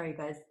 Sorry,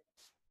 guys.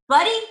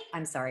 Buddy?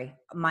 I'm sorry.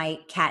 My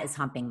cat is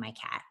humping my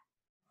cat.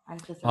 I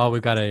have to throw Oh, this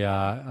we've got into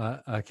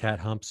the- a cat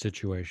hump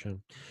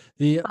situation.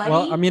 Well, I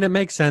Buddy? mean, it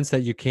makes sense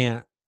that you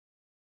can't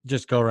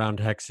just go around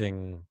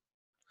hexing.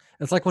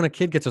 It's like when a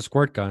kid gets a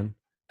squirt gun,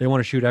 they want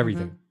to shoot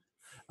everything.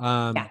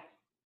 Yeah.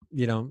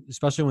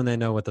 Especially when they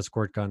know what the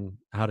squirt gun,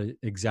 how to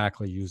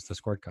exactly use the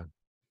squirt gun.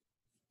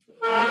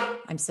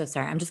 I'm so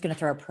sorry. I'm just going to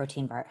throw a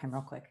protein bar at him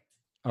real quick.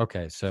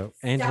 Okay, so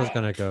Angela's it.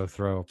 going to go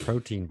throw a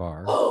protein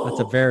bar. That's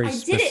a very I did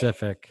it.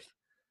 specific.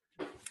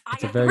 I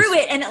threw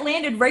it and it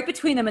landed right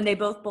between them and they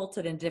both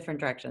bolted in different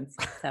directions.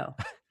 So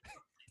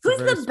who's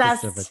the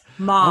best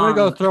mom? I'm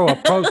going to go throw a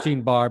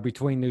protein bar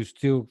between these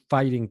two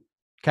fighting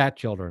cat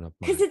children of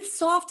mine. Because it's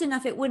soft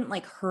enough, it wouldn't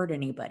like hurt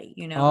anybody,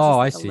 Oh, just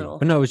like I see.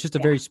 But no, it's just a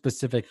very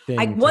specific thing.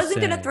 I wasn't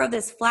going to throw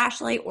this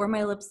flashlight or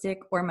my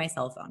lipstick or my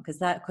cell phone because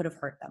that could have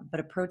hurt them. But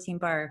a protein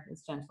bar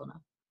is gentle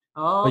enough.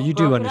 Oh, but you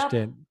do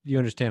understand. You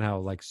understand how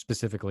like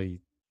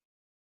specifically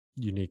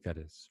unique that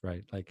is,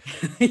 right? Like,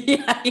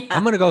 yeah.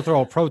 I'm going to go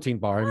throw a protein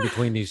bar in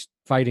between these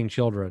fighting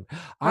children.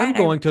 I'm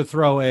going to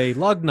throw a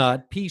lug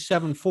nut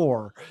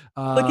P74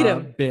 Look at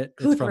him. bit.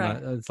 It's from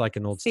it's like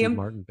an old Steve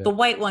Martin bit. The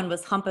white one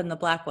was humping the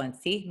black one.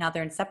 See, now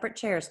they're in separate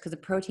chairs because a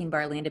protein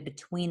bar landed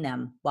between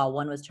them while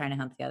one was trying to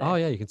hump the other. Oh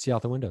yeah, you can see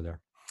out the window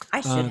there.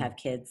 I should have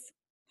kids.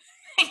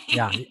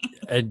 Yeah,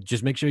 and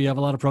just make sure you have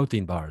a lot of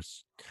protein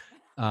bars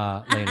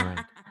laying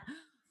around.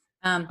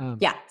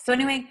 Yeah. So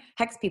anyway,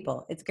 hex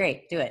people. It's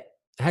great. Do it.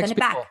 Hex Send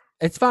it people. back.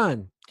 It's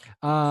fun.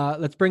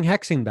 Let's bring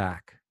hexing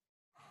back.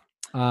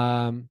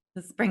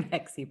 Let's bring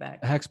Hexy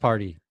back. Hex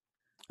party.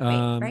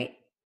 Right?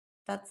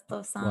 That's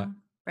the song.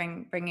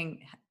 What?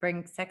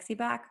 Bring sexy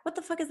back. What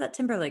the fuck is that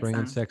Timberlake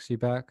Bringing song? sexy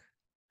back.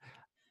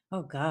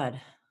 Oh God,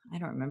 I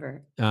don't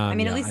remember. I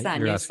mean, at least that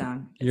new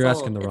song. You're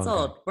asking the wrong guy. It's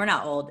old. We're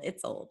not old.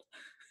 It's old.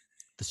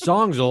 The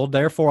song's old,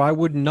 therefore I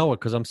wouldn't know it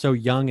because I'm so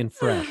young and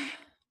fresh.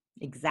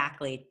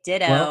 Exactly.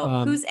 Ditto.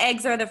 Well, whose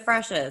eggs are the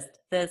freshest?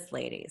 This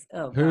lady's.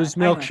 Oh, God. Whose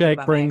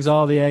milkshake brings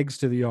all the eggs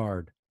to the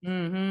yard?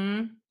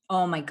 Mm-hmm.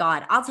 Oh my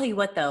God. I'll tell you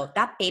what though,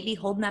 that baby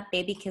holding that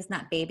baby, kissing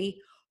that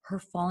baby, her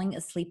falling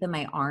asleep in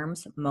my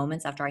arms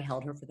moments after I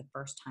held her for the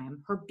first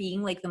time, her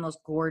being like the most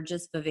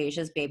gorgeous,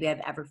 vivacious baby I've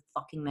ever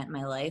fucking met in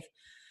my life.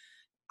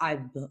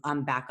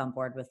 I'm back on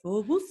board with,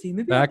 well, we'll see.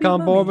 Maybe back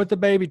on board with the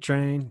baby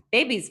train.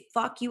 Babies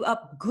fuck you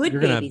up. Good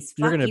babies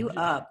fuck you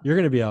up. You're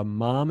going to be a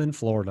mom in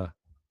Florida.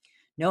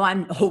 No,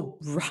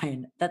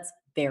 Ryan, that's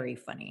very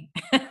funny.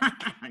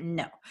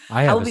 No,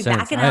 I will be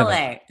back in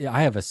LA.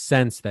 I have a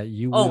sense that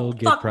you will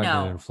get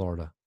pregnant in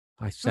Florida.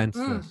 I sense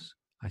this.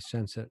 I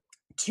sense it.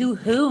 To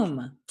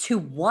whom? To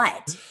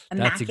what?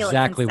 That's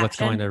exactly what's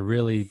going to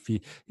really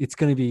be. It's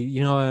going to be,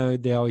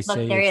 they always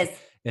say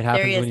it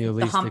happens when you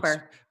least.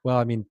 Well,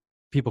 I mean,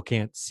 people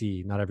can't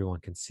see. Not everyone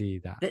can see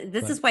that.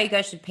 This is why you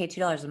guys should pay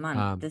 $2 a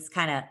month. This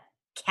kind of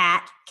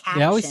cat.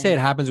 They always say it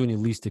happens when you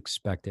least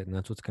expect it, and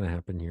that's what's going to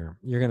happen here.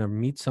 You're going to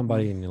meet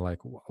somebody, and you're like,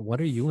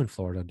 "What are you in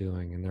Florida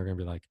doing?" And they're going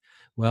to be like,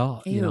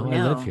 "Well, I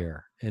live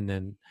here." And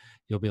then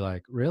you'll be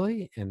like,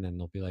 "Really?" And then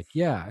they'll be like,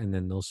 "Yeah." And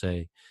then they'll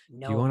say,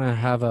 "Do you want to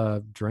have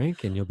a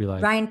drink?" And you'll be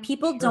like, "Ryan,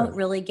 people don't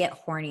really get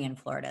horny in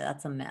Florida.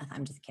 That's a myth.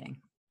 I'm just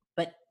kidding."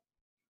 But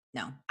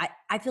no,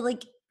 I feel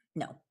like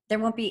no. There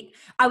won't be.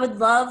 I would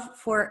love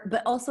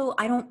but also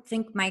I don't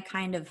think my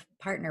kind of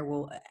partner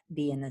will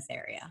be in this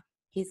area.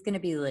 He's going to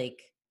be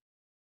like.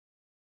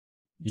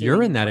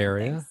 You're in that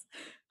area. Things.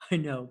 I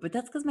know, but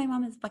that's because my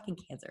mom has fucking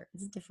cancer.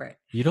 It's different.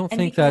 You don't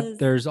think that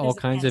there's all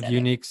kinds of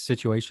unique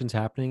situations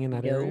happening in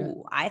that area?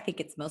 No, I think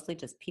it's mostly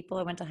just people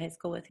I went to high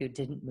school with who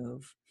didn't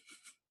move.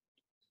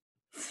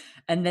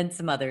 And then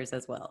some others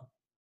as well.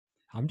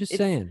 I'm just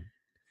saying.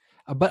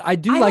 But I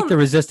do like the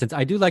resistance.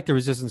 I do like the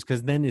resistance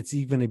because then it's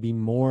even going to be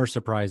more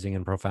surprising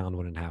and profound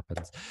when it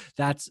happens.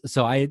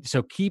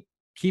 So keep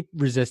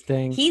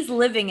resisting. He's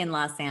living in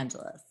Los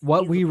Angeles.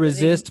 What we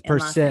resist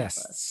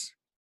persists.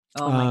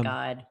 Oh my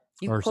God.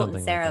 You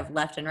quote Sarah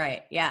left and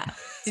right. Yeah.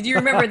 Did you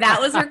remember that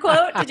was her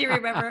quote? Did you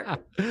remember?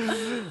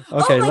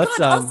 Okay, let's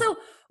God. Also,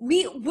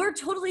 we're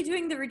totally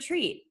doing the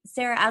retreat.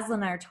 Sarah Aslan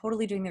and I are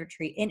totally doing the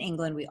retreat in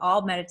England. We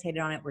all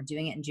meditated on it. We're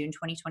doing it in June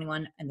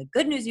 2021. And the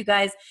good news, you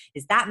guys,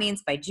 is that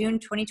means by June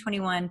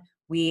 2021,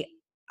 we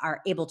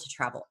are able to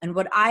travel. And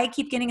what I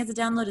keep getting as a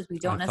download is we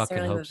don't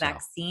necessarily have a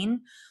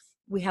vaccine.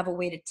 We have a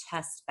way to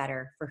test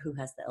better for who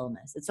has the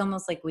illness. It's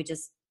almost like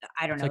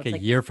I don't know. It's like a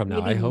year from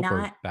now. I hope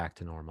we're back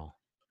to normal.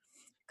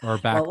 Or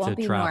back to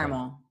travel.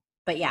 Normal.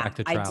 But yeah,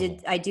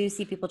 I do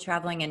see people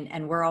traveling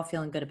and we're all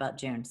feeling good about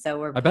June.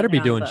 So I better be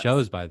doing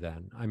shows by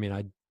then. I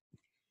mean,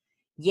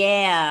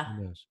 yeah.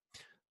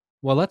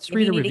 Well, let's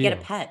read a review. You need to get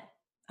a pet.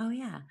 Oh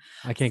yeah.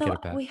 I can't get a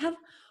pet.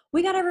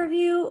 We got a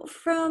review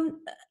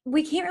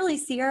we can't really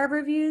see our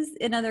reviews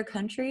in other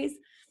countries,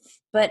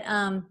 but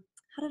how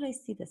did I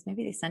see this?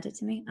 Maybe they sent it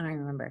to me. I don't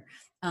remember.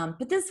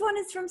 But this one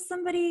is from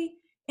somebody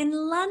in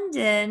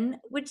London,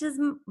 which is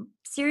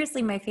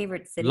seriously my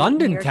favorite city.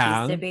 London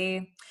town? Used to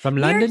be. From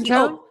London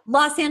town?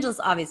 Los Angeles,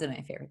 obviously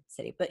my favorite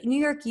city, but New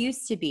York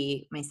used to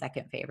be my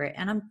second favorite,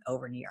 and I'm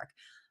over New York.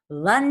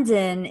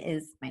 London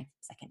is my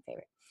second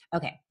favorite.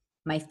 Okay.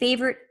 My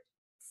favorite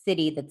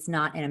city that's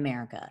not in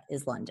America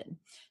is London.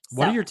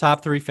 What are So, your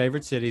top 3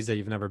 favorite cities that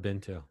you've never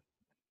been to?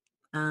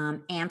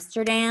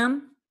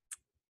 Amsterdam,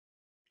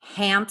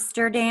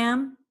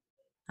 Hamsterdam.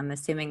 I'm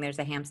assuming there's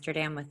a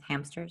Hamsterdam with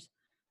hamsters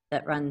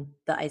that run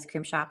the ice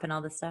cream shop and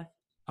all this stuff.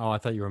 Oh, I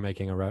thought you were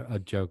making a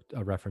joke,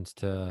 a reference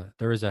to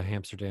there is a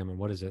Amsterdam, and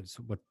what is it?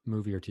 What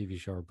movie or TV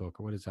show or book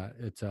or what is that?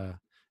 It's like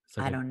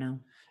I don't know.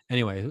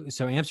 anyway.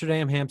 So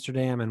Amsterdam,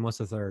 and what's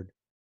the third?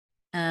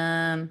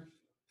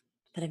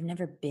 That I've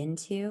never been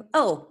to.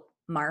 Oh,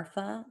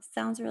 Marfa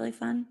sounds really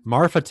fun.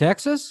 Marfa,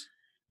 Texas.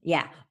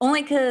 Yeah,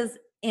 only because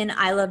in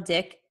I Love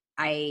Dick,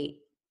 I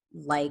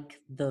like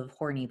the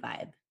horny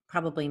vibe.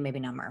 Probably, maybe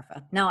not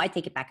Marfa. No, I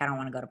take it back. I don't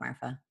want to go to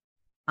Marfa.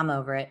 I'm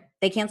over it.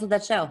 They canceled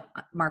that show.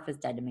 Marfa's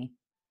dead to me.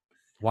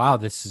 Wow,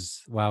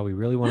 we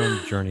really went on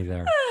a journey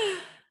there.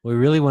 We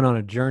really went on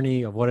a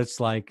journey of what it's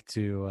like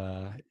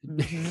to.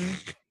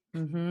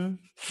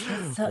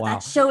 So Wow.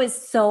 that show is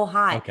so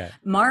hot. Okay.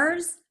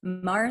 Mars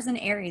and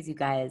Aries, you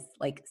guys,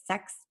 like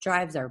sex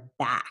drives are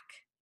back.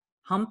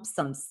 Hump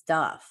some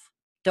stuff.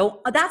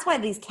 That's why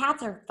these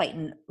cats are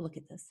fighting. Look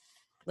at this.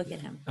 Look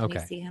at him. Can you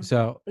see him?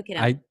 So look at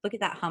him. Look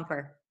at that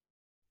humper.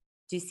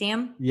 Do you see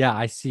him? Yeah,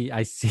 I see.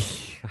 I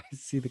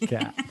see the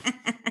cat.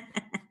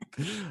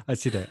 I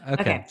see that.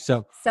 Okay.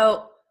 So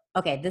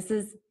okay, this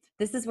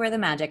is where the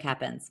magic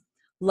happens.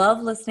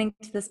 Love listening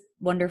to this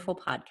wonderful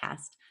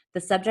podcast.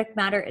 The subject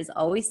matter is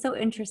always so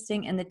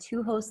interesting, and the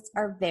two hosts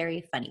are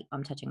very funny.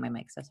 I'm touching my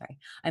mic, so sorry.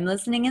 I'm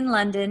listening in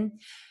London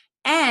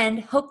and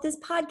hope this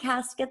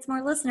podcast gets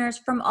more listeners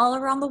from all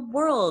around the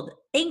world.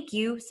 Thank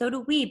you. So do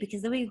we,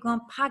 because then we can go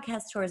on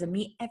podcast tours and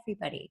meet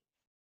everybody.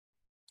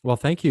 Well,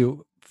 thank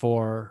you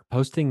for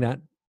posting that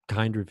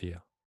kind review,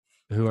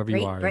 whoever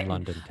you are in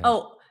London. Tim.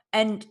 Oh,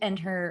 and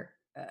her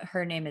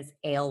name is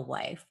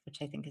Alewife,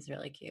 which I think is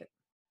really cute.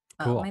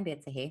 Cool. Oh, maybe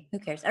it's a he. Who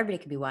cares? Everybody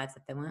can be wives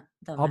if they want.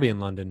 I'll be in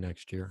London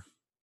next year.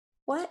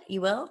 What?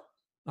 You will?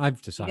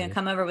 I've decided. You gonna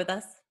come over with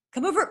us?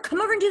 Come over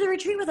and do the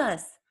retreat with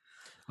us.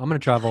 I'm gonna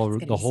travel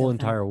the whole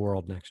entire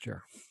world next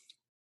year.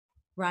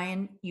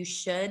 Ryan, you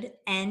should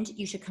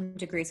come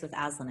to Greece with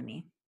Aslan and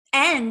me.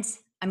 And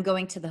I'm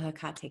going to the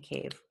Hecate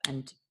cave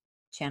and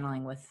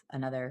channeling with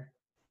another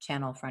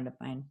channel friend of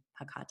mine,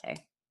 Hecate,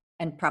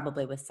 and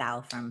probably with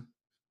Sal from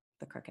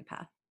the Crooked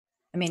Path.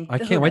 I mean, I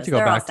can't wait to go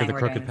back to the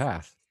Crooked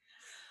Path.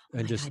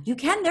 And God, you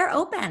can. They're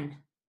open.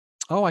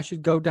 Oh, I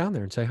should go down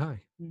there and say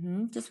hi.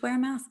 Just wear a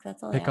mask.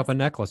 That's all. Pick up a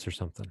necklace or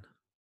something.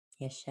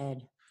 You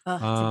should.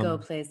 To go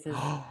places.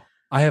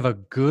 I have a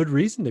good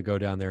reason to go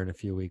down there in a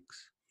few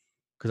weeks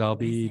because I'll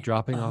be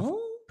dropping off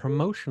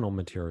promotional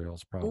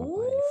materials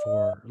probably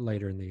for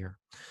later in the year.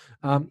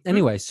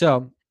 Anyway,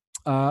 so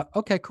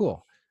okay,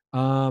 cool.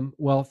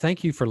 Well,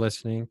 thank you for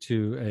listening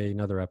to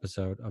another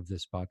episode of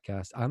this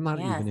podcast. I'm not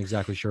even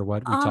exactly sure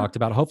what we talked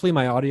about. Hopefully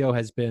my audio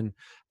has been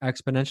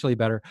exponentially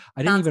better.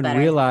 I didn't even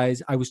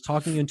realize I was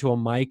talking into a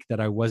mic that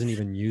I wasn't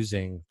even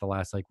using the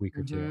last week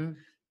or two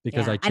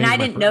because I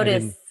didn't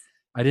notice.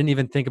 I didn't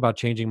even think about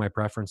changing my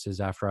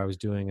preferences after I was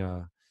doing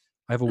I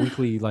have a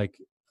weekly,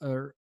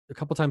 a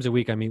couple times a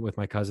week I meet with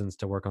my cousins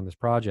to work on this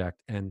project,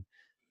 and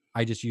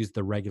I just use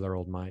the regular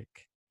old mic.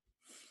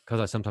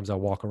 Because sometimes I'll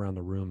walk around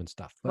the room and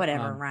stuff. But,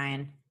 whatever,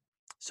 Ryan.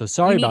 So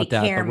sorry about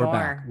that, but we're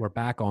back. We're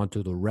back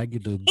onto the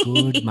regular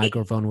good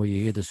microphone where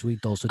you hear the sweet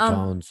dulcet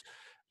tones.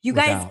 You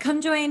guys come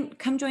join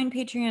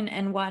Patreon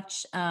and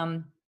watch. What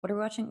are we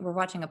watching? We're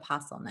watching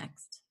Apostle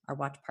next. Our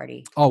watch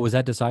party. Oh, was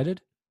that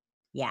decided?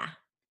 Yeah,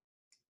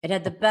 it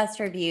had the best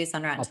reviews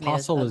on Rotten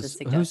Tomatoes.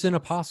 Who's in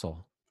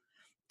Apostle?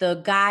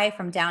 The guy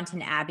from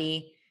Downton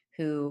Abbey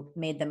who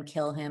made them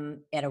kill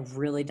him at a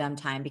really dumb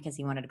time because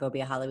he wanted to go be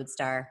a Hollywood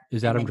star.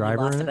 Is Adam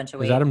Driver in it?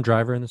 Is Adam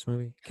Driver in this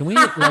movie? Can we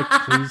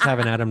please have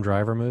an Adam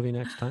Driver movie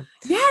next time?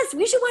 Yes,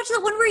 we should watch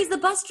that one where he's the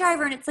bus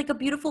driver and it's like a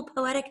beautiful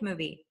poetic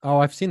movie. Oh,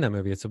 I've seen that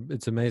movie.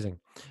 It's amazing.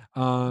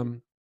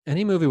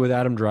 Any movie with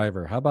Adam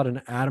Driver. How about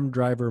an Adam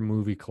Driver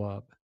movie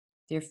club?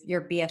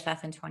 Your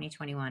BFF in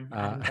 2021.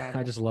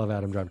 I just love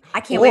Adam Driver.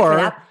 I can't wait for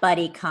that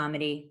buddy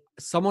comedy.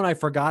 Someone I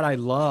forgot I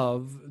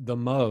love the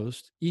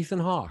most, Ethan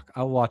Hawke.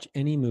 I'll watch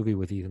any movie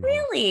with Ethan Hawke.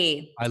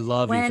 Really? I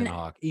love Ethan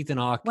Hawke. Ethan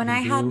Hawke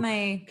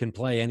can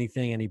play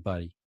anything,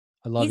 anybody.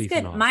 I love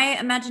Ethan Hawke. My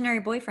imaginary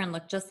boyfriend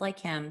looked just like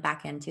him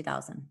back in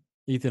 2000.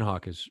 Ethan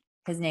Hawke is.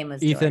 His name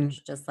was Ethan,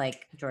 George, just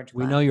like George.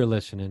 We know you're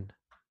listening.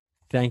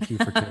 Thank you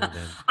for tuning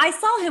in. I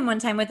saw him one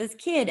time with his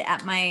kid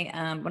at my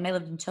when I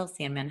lived in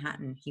Chelsea in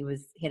Manhattan. He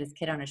had his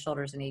kid on his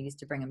shoulders, and he used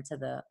to bring him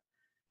to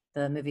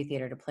the movie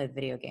theater to play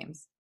video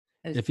games.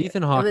 If cute.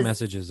 Ethan Hawke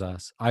messages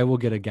us, I will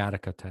get a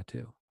Gattaca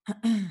tattoo.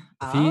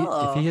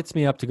 If he hits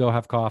me up to go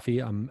have coffee,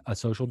 a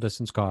social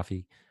distance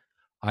coffee,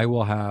 I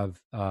will have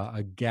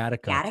a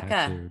Gattaca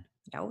tattooed.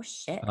 Oh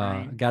shit!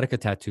 Gattaca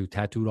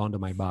tattooed onto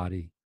my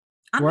body.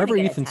 Wherever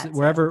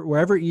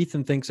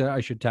Ethan thinks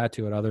I should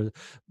tattoo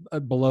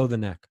it, below the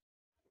neck.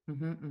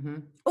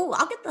 Oh,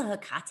 I'll get the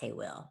Hecate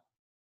will,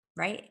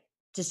 right?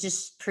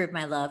 Just prove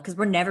my love because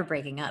we're never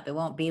breaking up. It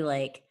won't be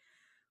like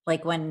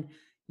when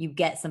you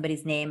get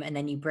somebody's name and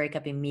then you break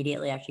up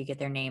immediately after you get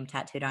their name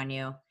tattooed on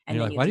you, And and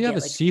you're then like, you why have do to you have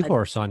get a like a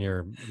seahorse on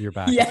your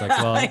back? It's like,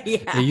 well, yeah,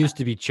 it yeah. used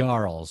to be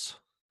Charles.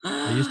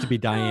 It used to be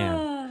Diane.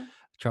 Ah,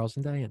 Charles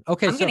and Diane.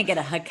 Okay, I'm so gonna get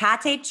a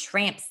Hecate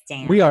tramp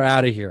we are stamp.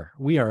 out of here.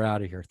 We are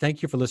out of here.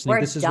 Thank you for listening.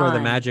 We're This is where the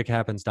done. magic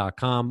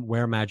happens.com,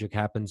 where magic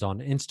happens on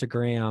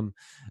Instagram.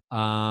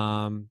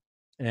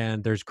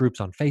 And there's groups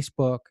on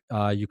Facebook.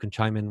 You can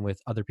chime in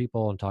with other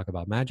people and talk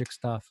about magic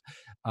stuff.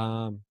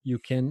 You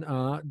can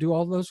do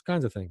all those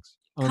kinds of things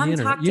on the Come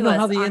internet. talk You to know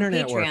how us the on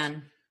internet works.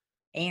 Patreon.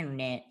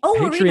 Internet. Oh,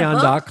 we're reading a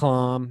book.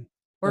 Patreon.com.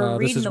 We're This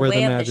reading is The where the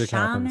Way of the magic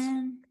happens.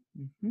 Shaman.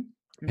 Mhm,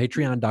 mhm.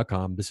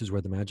 Patreon.com. This is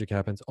where the magic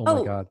happens. Oh my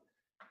Oh, God.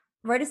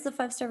 write us a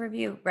 5-star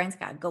review. Brian's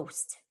got a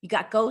ghost. You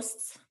got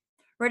ghosts?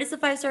 Write us a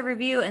 5-star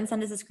review and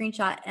send us a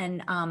screenshot.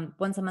 And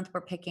once a month,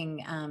 we're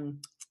picking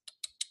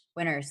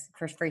winners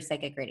for free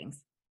psychic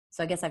readings.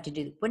 So I guess I have to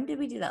do. When did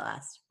we do that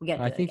last? We got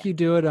to I do it think again. you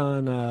do it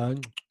on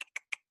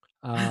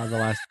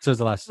the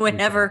last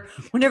Whenever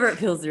it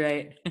feels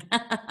right.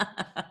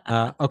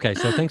 okay,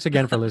 so thanks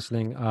again for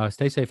listening.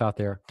 Stay safe out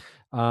there.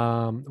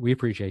 We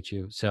appreciate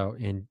you. So,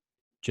 and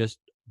just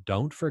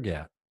don't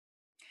forget.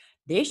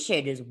 This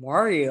shit is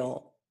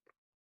real.